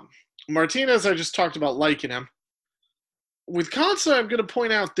 Martinez, I just talked about liking him. With Konsa, I'm going to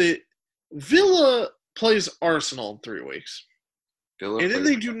point out that Villa plays Arsenal in 3 weeks. And then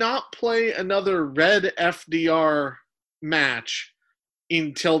they do not play another red FDR match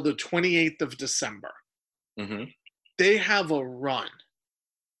until the 28th of December. Mm-hmm. They have a run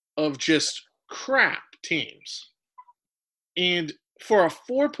of just crap teams. And for a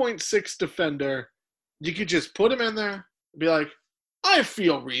 4.6 defender, you could just put him in there and be like, I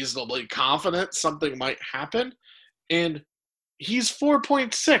feel reasonably confident something might happen. And he's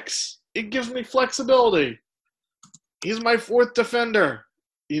 4.6. It gives me flexibility. He's my 4th defender.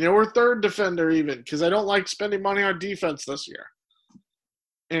 Or 3rd defender even, because I don't like spending money on defense this year.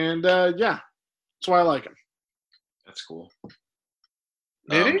 And, that's why I like him. That's cool.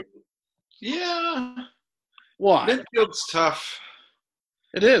 Maybe? Yeah. Why? Midfield's tough.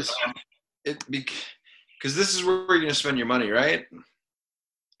 It is. Because this is where you're going to spend your money, right?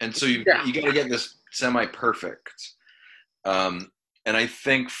 And so you got to get this semi-perfect. And I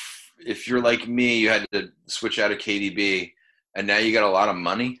think if you're like me, you had to switch out of KDB, and now you got a lot of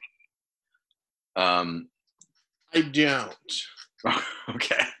money. I don't.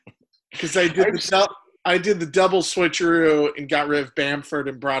 Okay. Because I did the double switcheroo and got rid of Bamford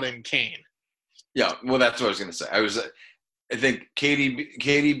and brought in Kane. Yeah, well, that's what I was going to say. I think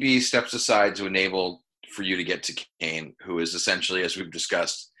KDB steps aside to enable for you to get to Kane, who is essentially, as we've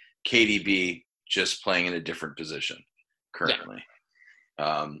discussed, KDB just playing in a different position currently.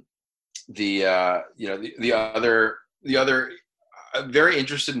 Yeah. The other, I'm very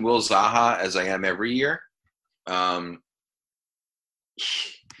interested in Will Zaha as I am every year.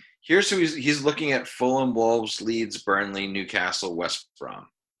 Here's who he's looking at: Fulham, Wolves, Leeds, Burnley, Newcastle, West Brom,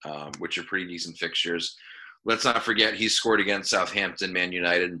 which are pretty decent fixtures. Let's not forget he scored against Southampton, Man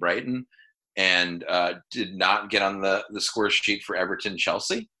United, and Brighton, and did not get on the score sheet for Everton,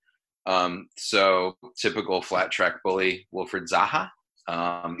 Chelsea. So typical flat track bully Wilfried Zaha.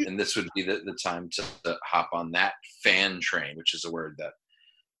 And this would be the time to hop on that fan train, which is a word that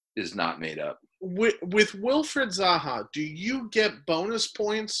is not made up. With Wilfried Zaha, do you get bonus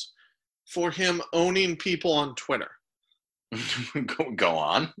points for him owning people on Twitter? Go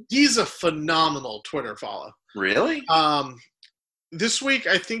on. He's a phenomenal Twitter follow. Really? this week,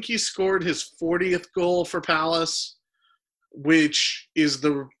 I think he scored his 40th goal for Palace, which is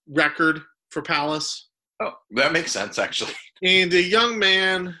the record for Palace. Oh, that makes sense, actually. And a young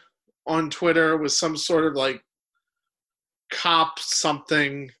man on Twitter was some sort of like cop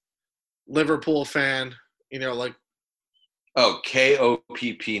something Liverpool fan, like. Oh,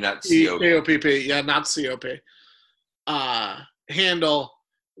 K-O-P-P, not C-O-P. K-O-P-P, yeah, not C-O-P. Handle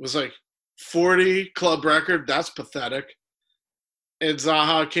was like 40 club record. That's pathetic. And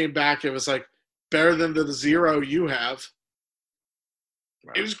Zaha came back. It was like better than the 0 you have.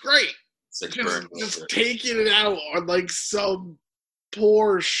 Right. It was great. Just taking it out on like some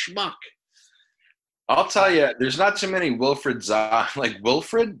poor schmuck. I'll tell you, there's not too many Wilfred Zaha. Like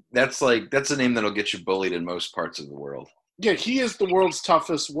Wilfred, that's a name that'll get you bullied in most parts of the world. Yeah, he is the world's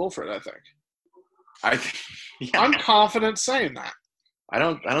toughest Wilfred, I think. I'm confident saying that. I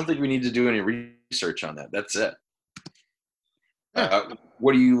don't think we need to do any research on that. That's it.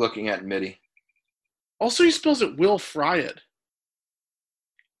 What are you looking at, Mitty? Also, he spells it Will Fryed.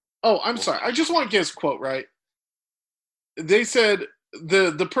 Oh, I'm sorry. I just want to get his quote right. They said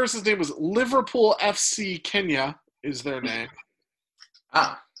the person's name was Liverpool FC Kenya is their name.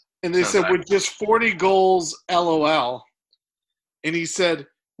 And they said with just 40 goals, LOL. And he said,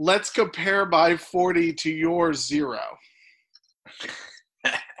 let's compare my 40 to your 0.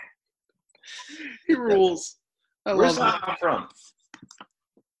 He rules. Where's that from?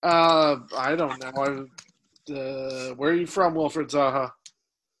 I don't know. Where are you from, Wilfred Zaha?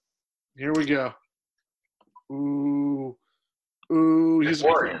 Here we go. Ooh, he's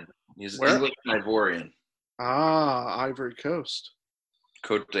Ivorian. He's English Ivorian. Ivory Coast.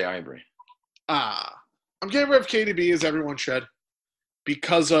 Côte d'Ivory. I'm getting rid of KDB as everyone should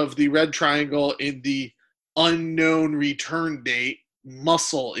because of the red triangle in the unknown return date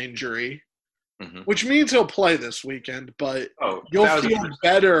muscle injury, which means he'll play this weekend, but you'll feel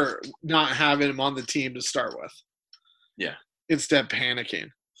better not having him on the team to start with. Yeah. Instead of panicking.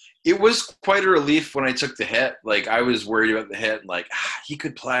 It was quite a relief when I took the hit. Like, I was worried about the hit. Like, he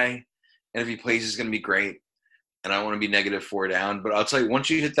could play, and if he plays, he's going to be great. And I want to be -4 down. But I'll tell you, once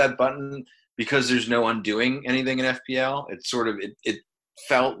you hit that button, because there's no undoing anything in FPL, it sort of it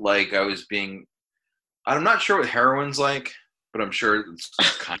felt like I was being – I'm not sure what heroin's like, but I'm sure it's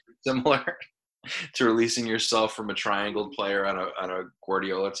kind of similar to releasing yourself from a triangled player on a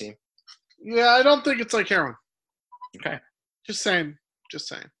Guardiola team. Yeah, I don't think it's like heroin. Okay. Just saying.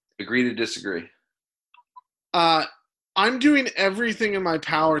 Agree to disagree. I'm doing everything in my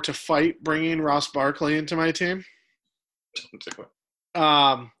power to fight bringing Ross Barkley into my team.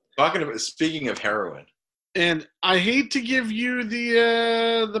 Speaking of heroin. And I hate to give you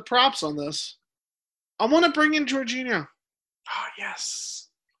the props on this. I want to bring in Jorginho. Oh, yes.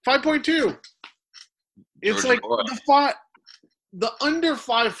 5.2. It's like the under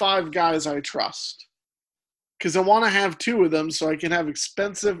 5.5 guys I trust. Because I want to have 2 of them so I can have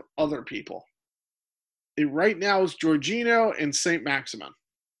expensive other people. It right now is Jorginho and St. Maximin.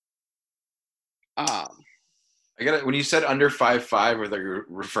 I got it. When you said under 5.5, I thought you were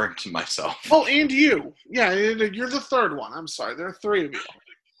referring to myself. Oh, and you. Yeah, you're the third one. I'm sorry. There are 3 of you.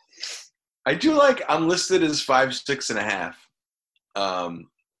 I do I'm listed as 5'6.5".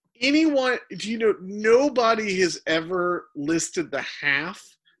 Anyone, nobody has ever listed the half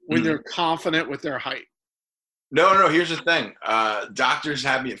when they're confident with their height. No. Here's the thing. Doctors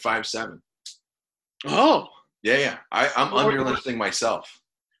have me at 5'7". Oh. Yeah. I'm underlisting myself.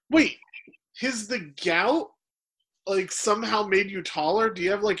 Wait, has the gout somehow made you taller? Do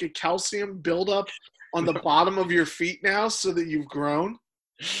you have a calcium buildup on the bottom of your feet now so that you've grown?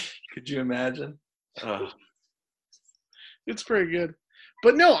 Could you imagine? It's pretty good.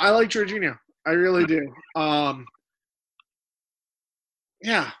 But no, I like Jorginho. I really do.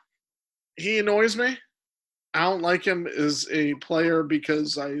 Yeah. He annoys me. I don't like him as a player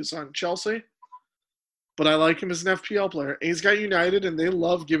because he's on Chelsea. But I like him as an FPL player. And he's got United, and they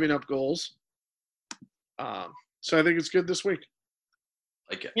love giving up goals. So I think it's good this week.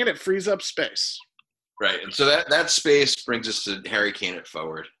 Like it. And it frees up space. Right. And so that space brings us to Harry Kane at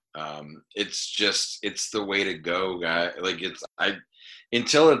forward. It's the way to go, guy.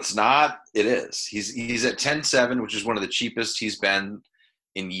 Until it's not, it is. He's at 10.7, which is one of the cheapest he's been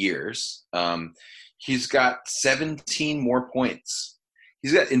in years. He's got 17 more points.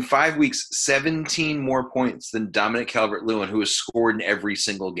 He's got, in 5 weeks, 17 more points than Dominic Calvert-Lewin, who has scored in every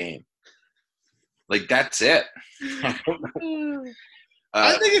single game. That's it. I don't know.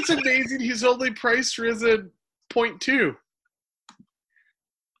 I think it's amazing he's only price risen 0.2.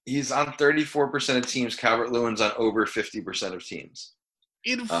 He's on 34% of teams. Calvert-Lewin's on over 50% of teams.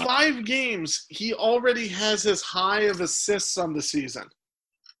 In 5 games, he already has as high of assists on the season.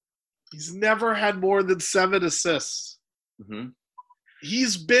 He's never had more than 7 assists. Mm-hmm.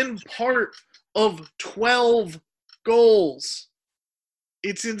 He's been part of 12 goals.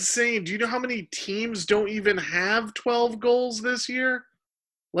 It's insane. Do you know how many teams don't even have 12 goals this year?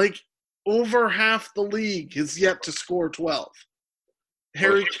 Like, over half the league has yet to score 12.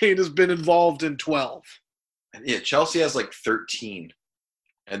 Harry Kane has been involved in 12. Yeah, Chelsea has like 13,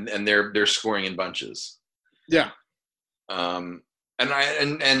 and they're scoring in bunches. Yeah. And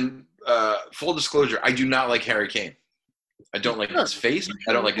full disclosure, I do not like Harry Kane. I don't like his face.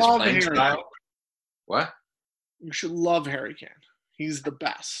 I don't like his playing style. What? You should love Harry Kane. He's the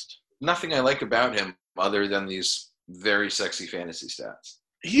best. Nothing I like about him other than these very sexy fantasy stats.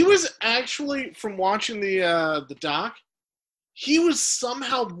 He was actually, from watching the doc, he was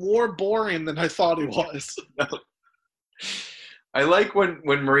somehow more boring than I thought he was. I like when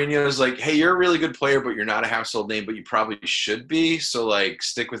Mourinho's like, hey, you're a really good player, but you're not a household name, but you probably should be. So, like,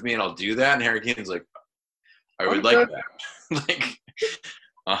 stick with me and I'll do that. And Harry Kane's like, I would like that. Like,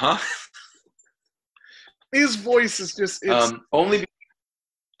 uh-huh. His voice is just only.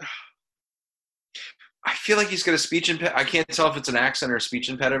 I feel like he's got a speech impediment. I can't tell if it's an accent or a speech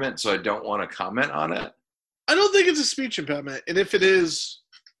impediment, so I don't want to comment on it. I don't think it's a speech impediment, and if it is,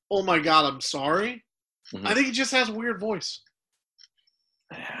 oh my God, I'm sorry. Mm-hmm. I think he just has a weird voice.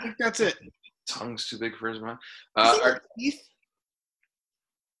 I think that's it. Tongue's too big for his mouth. Teeth?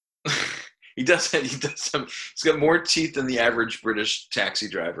 He does have. He's got more teeth than the average British taxi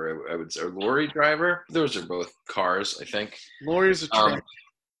driver, I would say, or lorry driver. Those are both cars, I think. Lorry's a train.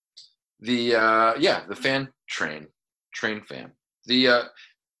 The train fan.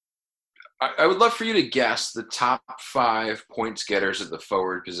 I would love for you to guess the top 5 points getters at the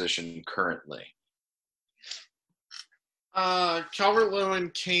forward position currently. Calvert-Lewin,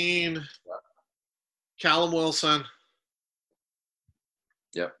 Kane, Callum Wilson.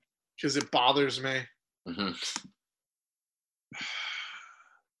 Yep. Because it bothers me. Mm-hmm.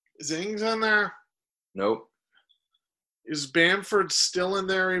 Is Ings on there? Nope. Is Bamford still in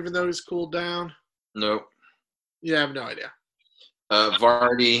there even though he's cooled down? Nope. Yeah, I have no idea.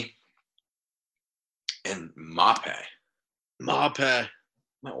 Vardy and Mape. Mape. Isn't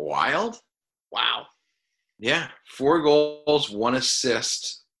that wild? Wow. Yeah. 4 goals, 1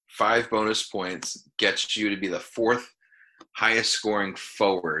 assist, 5 bonus points gets you to be the 4th highest scoring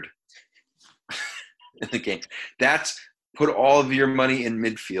forward in the game. That's put all of your money in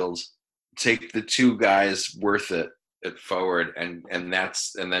midfield. Take the 2 guys worth it at forward, and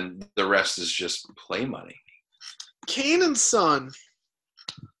then the rest is just play money. Kane and Son,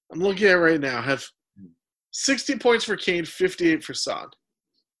 I'm looking at right now, have 60 points for Kane, 58 for Son.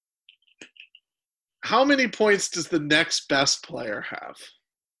 How many points does the next best player have?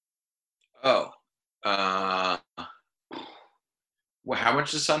 Well, how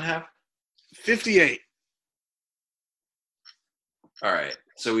much does Son have? 58. All right.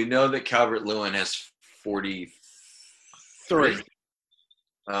 So we know that Calvert-Lewin has 43.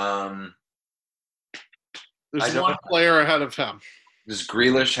 There's one player ahead of him. Does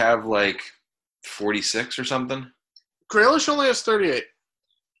Grealish have like 46 or something? Grealish only has 38.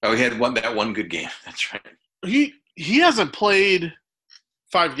 Oh, he had that one good game. That's right. He hasn't played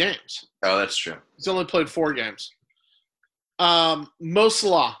 5 games. Oh, that's true. He's only played 4 games. Mo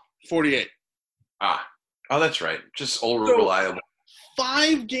Salah, 48. Oh, that's right. Just old reliable.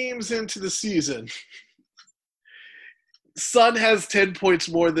 5 games into the season, Son has 10 points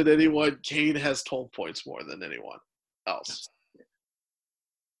more than anyone. Kane has 12 points more than anyone else.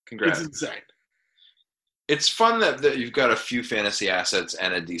 Congrats. It's insane. It's fun that you've got a few fantasy assets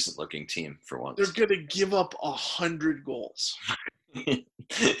and a decent-looking team for once. They're going to give up 100 goals. I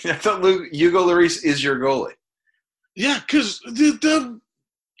thought Hugo Lloris is your goalie. Yeah, because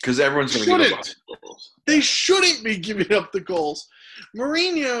everyone's going to give up goals. They shouldn't be giving up the goals.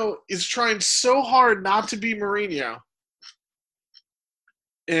 Mourinho is trying so hard not to be Mourinho.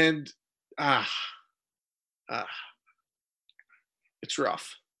 And, it's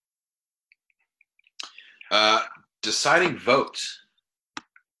rough. Deciding vote.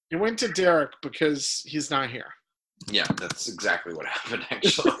 He went to Derek because he's not here. Yeah, that's exactly what happened,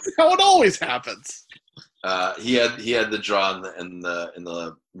 actually. How it always happens. He had the draw in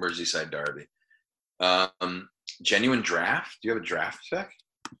the Merseyside derby. Genuine draft? Do you have a draft pick?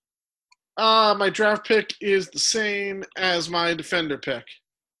 My draft pick is the same as my defender pick,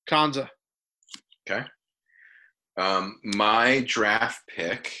 Konza. Okay. My draft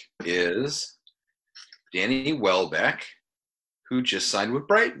pick is Danny Welbeck, who just signed with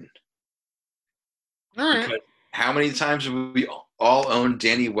Brighton. All right. How many times have we all owned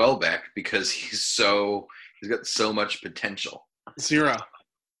Danny Welbeck because he's got so much potential? 0.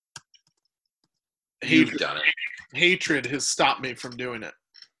 You've done it. Hatred has stopped me from doing it.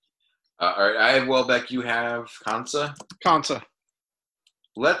 All right, I have Welbeck. You have Konsa. Konsa.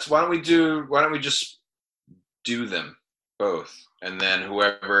 Why don't we just do them both, and then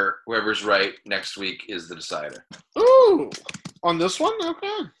whoever's right next week is the decider. Ooh, on this one,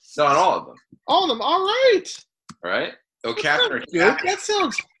 okay. No, on all of them. All of them. All right. All right. Oh, captain or good. That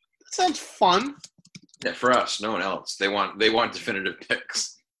sounds fun. Yeah, for us, no one else. They want definitive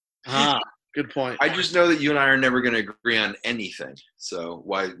picks. Ah, good point. I just know that you and I are never going to agree on anything. So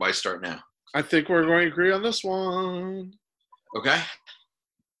why start now? I think we're going to agree on this one. Okay.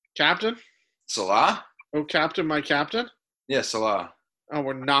 Captain? Salah? Oh, captain, my captain? Yeah, Salah. Oh,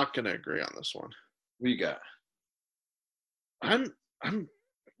 we're not going to agree on this one. What you got? I'm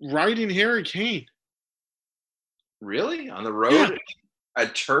riding Harry Kane. Really? On the road? Yeah.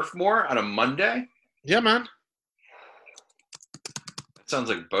 At Turf Moor on a Monday? Yeah, man. That sounds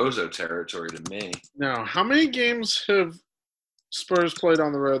like bozo territory to me. Now, how many games have Spurs played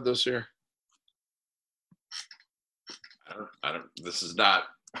on the road this year? This is not.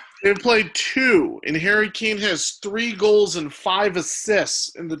 They've played 2, and Harry Kane has 3 goals and 5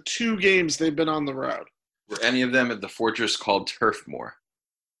 assists in the 2 games they've been on the road. Were any of them at the fortress called Turf Moor?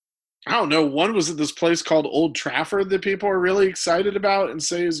 I don't know. One was at this place called Old Trafford that people are really excited about and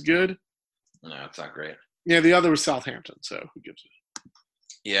say is good. No, it's not great. Yeah, the other was Southampton, so who gives it?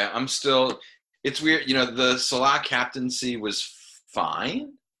 Yeah, it's weird. The Salah captaincy was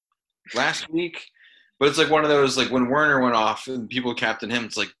fine last week, but it's like one of those, like when Werner went off and people captained him,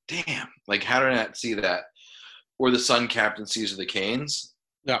 it's like, damn, like how did I not see that? Or the Son captaincies of the Canes.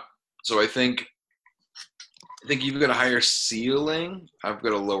 Yeah. So I think you've got a higher ceiling. I've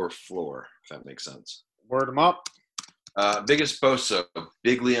got a lower floor, if that makes sense. Word them up. Biggest boso,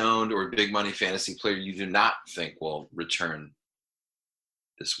 bigly owned or big money fantasy player you do not think will return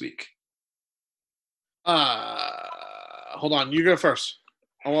this week? Hold on. You go first.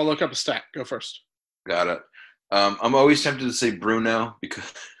 I want to look up a stat. Go first. Got it. I'm always tempted to say Bruno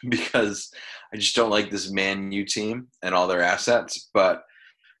because I just don't like this Man U team and all their assets. But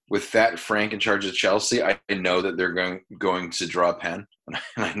with that Frank in charge of Chelsea, I know that they're going to draw a pen, and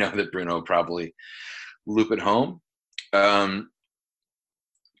I know that Bruno will probably loop it home. I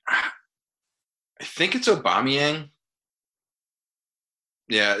think it's Aubameyang.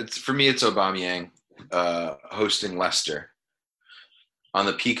 Yeah, for me it's Aubameyang hosting Leicester on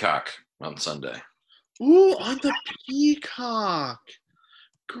the Peacock on Sunday. Ooh, on the Peacock.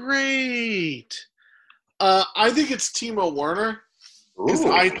 Great. I think it's Timo Werner. Because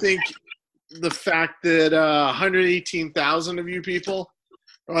I think the fact that 118,000 of you people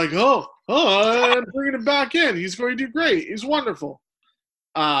are like, oh, I'm bringing him back in. He's going to do great. He's wonderful.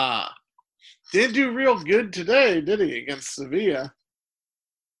 Didn't do real good today, did he, against Sevilla?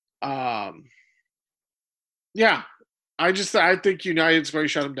 Yeah. I think United's going to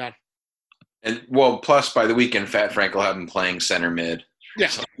shut him down. And, plus by the weekend, Fat Frank will have him playing center mid. Yeah.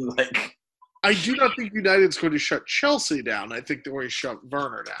 I do not think United's going to shut Chelsea down. I think they're going to shut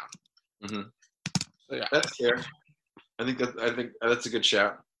Werner down. Mm-hmm. So, yeah. That's fair. I think that's a good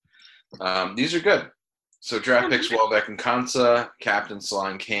shout. These are good. So draft picks: Welbeck and Konsa, captain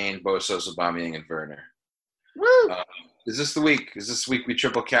Salah and Kane, Bosos, Aubameyang, and Werner. Woo! Is this the week? Is this week we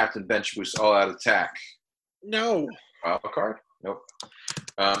triple captain, bench boost, all out attack? No. Wild card? Nope.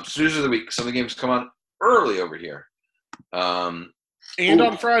 Snooze of the week. Some of the games come on early over here. On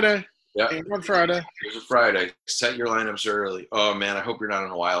Friday. Yeah. And on Friday. Here's a Friday. Set your lineups early. Oh man, I hope you're not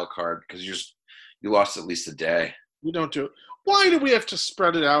on a wild card because you lost at least a day. We don't do it. Why do we have to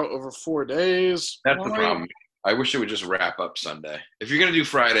spread it out over 4 days? That's the problem. I wish it would just wrap up Sunday. If you're gonna do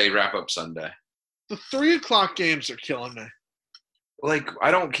Friday, wrap up Sunday. The 3:00 games are killing me. Like,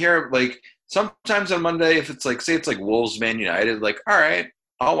 I don't care. Like, sometimes on Monday, if it's like, say it's like Wolves, Man United, like, all right,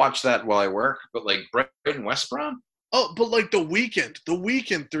 I'll watch that while I work. But like Brighton, West Brom. Oh, but like the weekend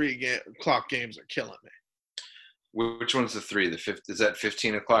 3:00 games are killing me. Which one's the 3? The 5th, is that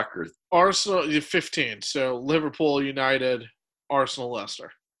 15 o'clock or Arsenal? 15. So Liverpool, United, Arsenal, Leicester.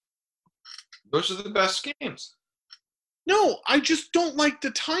 Those are the best games. No, I just don't like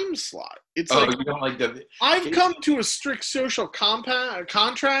the time slot. It's you don't like that. I've come to a strict social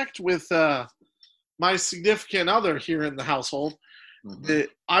contract with my significant other here in the household that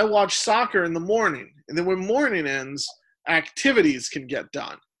I watch soccer in the morning, and then when morning ends, activities can get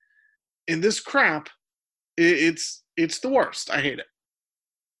done. And this crap, it's the worst. I hate it.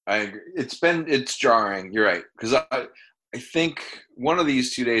 I agree. It's jarring. You're right, because I think one of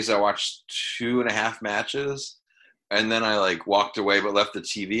these 2 days I watched 2.5 matches. and then I like walked away but left the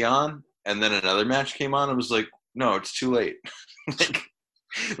TV on, and then another match came on. I was like, no, it's too late.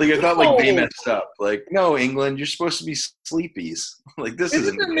 like I thought like they messed up. Like, no, England, you're supposed to be sleepies. Like this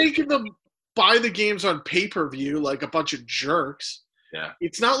isn't they're making them buy the games on pay-per-view like a bunch of jerks. Yeah.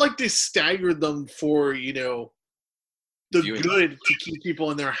 It's not like they staggered them for, the good to keep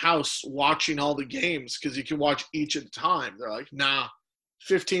people in their house watching all the games because you can watch each at a time. They're like, nah,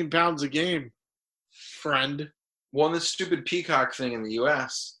 15 pounds a game, friend. Well, and this stupid Peacock thing in the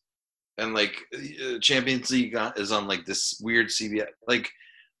U.S. and like Champions League is on like this weird CBS. Like,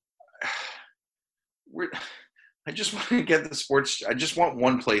 I just want to get the sports. I just want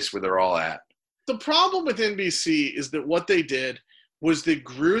one place where they're all at. The problem with NBC is that what they did was they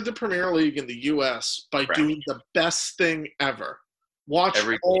grew the Premier League in the U.S. by doing the best thing ever. Watch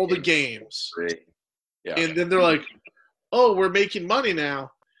all the games. Great. Yeah. And then they're like, oh, we're making money now.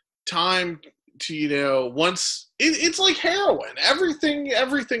 Time to, once it's like heroin. Everything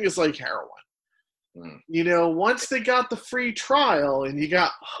is like heroin. Once they got the free trial and you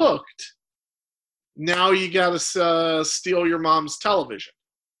got hooked, now you got to steal your mom's television.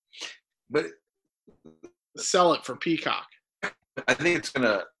 But sell it for Peacock. I think it's going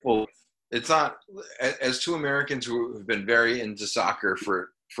to, well, it's not, as two Americans who have been very into soccer for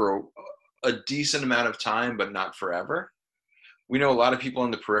a decent amount of time, but not forever. We know a lot of people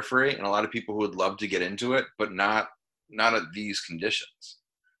in the periphery and a lot of people who would love to get into it, but not at these conditions.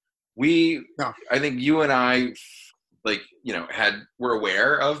 I think you and I, were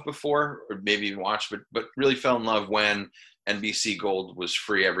aware of before, or maybe even watched, but really fell in love when NBC Gold was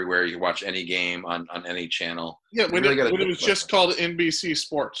free everywhere. You could watch any game on any channel. Yeah, when it was just called NBC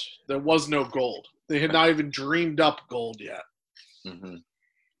Sports, there was no Gold. They had not even dreamed up Gold yet. Mm-hmm.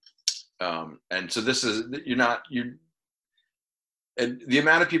 And so this is and the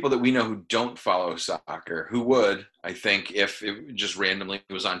amount of people that we know who don't follow soccer, who would, I think, if it just randomly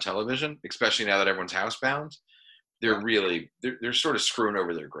was on television, especially now that everyone's housebound, they're sort of screwing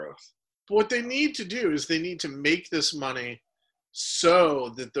over their growth. But what they need to do is they need to make this money so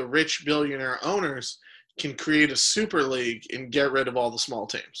that the rich billionaire owners can create a super league and get rid of all the small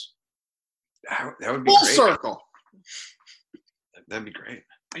teams. That would be full great. Circle. That'd be great.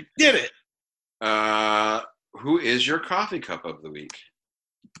 I did it. Who is your coffee cup of the week?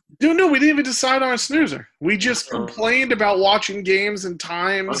 Dude, no, we didn't even decide on a snoozer. We just complained about watching games and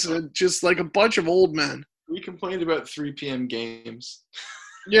times, just like a bunch of old men. We complained about 3 p.m. games.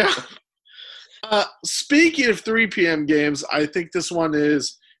 Yeah. Speaking of 3 p.m. games, I think this one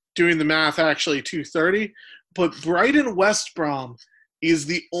is doing the math actually 2:30. But Brighton West Brom is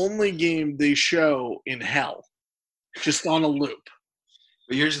the only game they show in hell, just on a loop.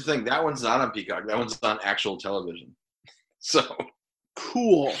 But here's the thing: that one's not on Peacock. That one's on actual television. So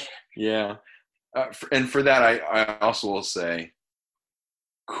cool. Yeah, and for that, I also will say,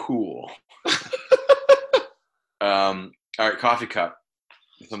 cool. All right, coffee cup.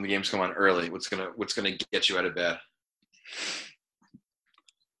 Some of the games come on early. What's gonna get you out of bed?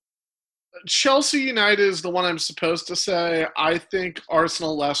 Chelsea United is the one I'm supposed to say. I think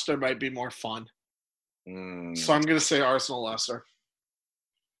Arsenal Leicester might be more fun. So I'm gonna say Arsenal Leicester.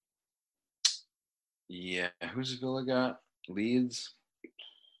 Yeah, who's Villa got? Leeds.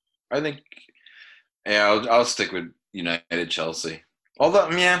 I think. Yeah, I'll stick with United Chelsea. Although,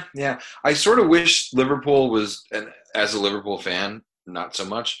 yeah, I sort of wish Liverpool was, and as a Liverpool fan, not so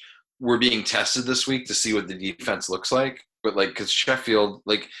much, we're being tested this week to see what the defense looks like. But because Sheffield,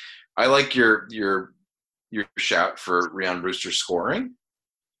 I like your shout for Ryan Brewster scoring.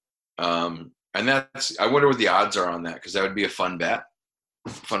 And I wonder what the odds are on that, because that would be a fun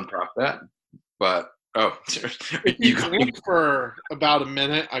prop bet. But you can for about a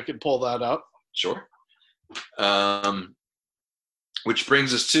minute. I could pull that up. Sure. Which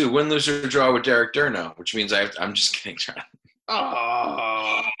brings us to win, lose, or draw with Derek Durno, which means I'm just kidding.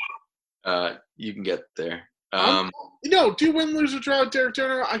 You can get there. Do win, lose, or draw with Derek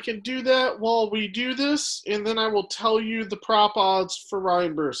Durno. I can do that while we do this, and then I will tell you the prop odds for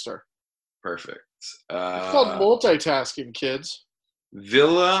Ryan Brewster. Perfect. It's called multitasking, kids.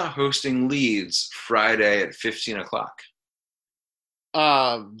 Villa hosting Leeds Friday at 15 o'clock.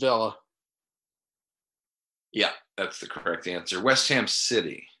 Villa. Yeah, that's the correct answer. West Ham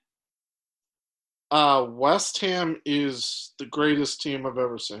City. West Ham is the greatest team I've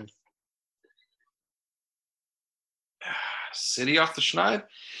ever seen. City off the schneid?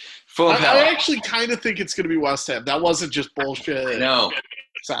 I actually kind of think it's going to be West Ham. That wasn't just bullshit. No.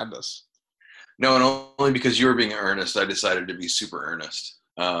 Sadness. No, and only because you were being earnest, I decided to be super earnest.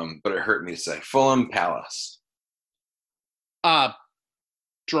 But it hurt me to say. Fulham Palace.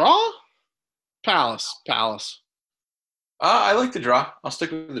 Draw? Palace. I like the draw. I'll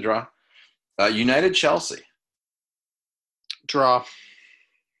stick with the draw. United Chelsea. Draw.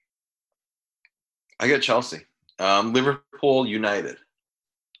 I got Chelsea. Liverpool United.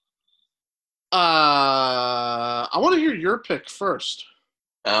 I want to hear your pick first.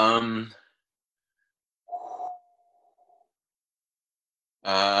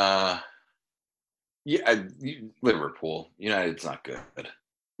 Liverpool. United's not good.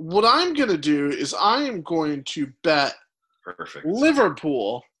 What I'm going to do is I am going to bet Perfect.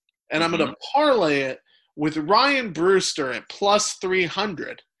 Liverpool, and I'm going to parlay it with Ryan Brewster at plus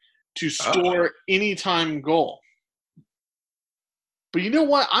 300 to score anytime goal. But you know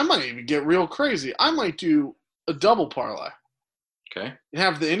what? I might even get real crazy. I might do a double parlay. Okay. And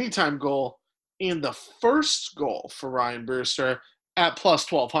have the anytime goal and the first goal for Ryan Brewster at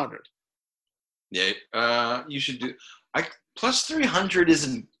plus 1,200. Yeah, you should do. Plus 300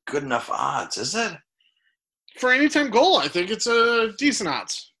 isn't good enough odds, is it? For anytime goal, I think it's a decent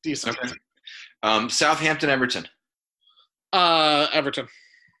odds. Decent. Okay. Southampton Everton. Everton.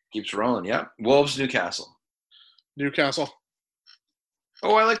 Keeps rolling. Yeah. Wolves Newcastle. Newcastle.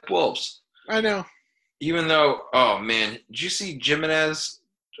 Oh, I like Wolves. I know. Even though, oh man, did you see Jimenez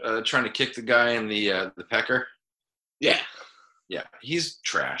trying to kick the guy in the pecker? Yeah. Yeah, he's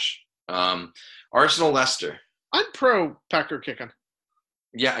trash. Arsenal Leicester. I'm pro pecker kicking.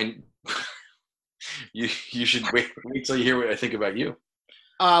 Yeah, you should wait till you hear what I think about you.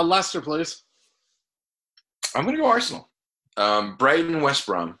 Leicester, please. I'm gonna go Arsenal. Brighton West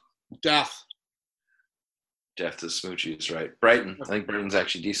Brom. Death to Smoochies, right? Brighton. I think Brighton's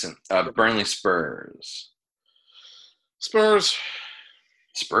actually decent. Burnley Spurs. Spurs.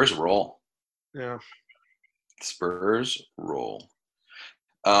 Spurs roll. Yeah. Spurs roll.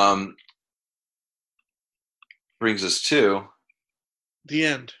 Brings us to the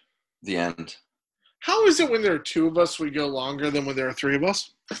end. The end. How is it when there are two of us we go longer than when there are three of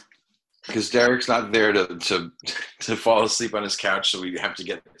us? Because Derek's not there to fall asleep on his couch, so we have to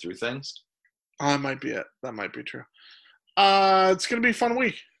get through things. That might be it. That might be true. It's gonna be a fun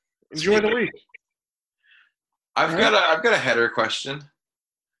week. Enjoy the week. I've got a header question.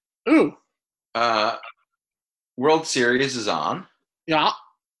 Ooh. World Series is on. Yeah.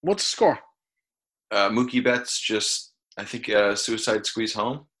 What's the score? Mookie Betts just, I think, suicide squeeze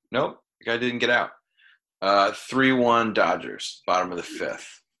home. Nope, the guy didn't get out. 3-1 Dodgers, bottom of the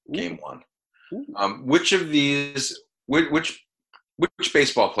fifth, game one. Which of these, which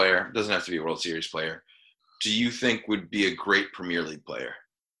baseball player, doesn't have to be a World Series player, do you think would be a great Premier League player?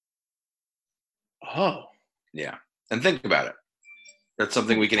 Oh. Yeah, and think about it. That's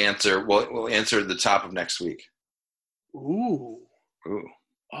something we can answer. We'll answer at the top of next week. Ooh. Ooh.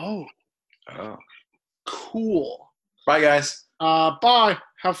 Oh. Oh. Cool. Bye, guys. Bye.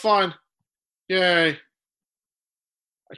 Have fun. Yay.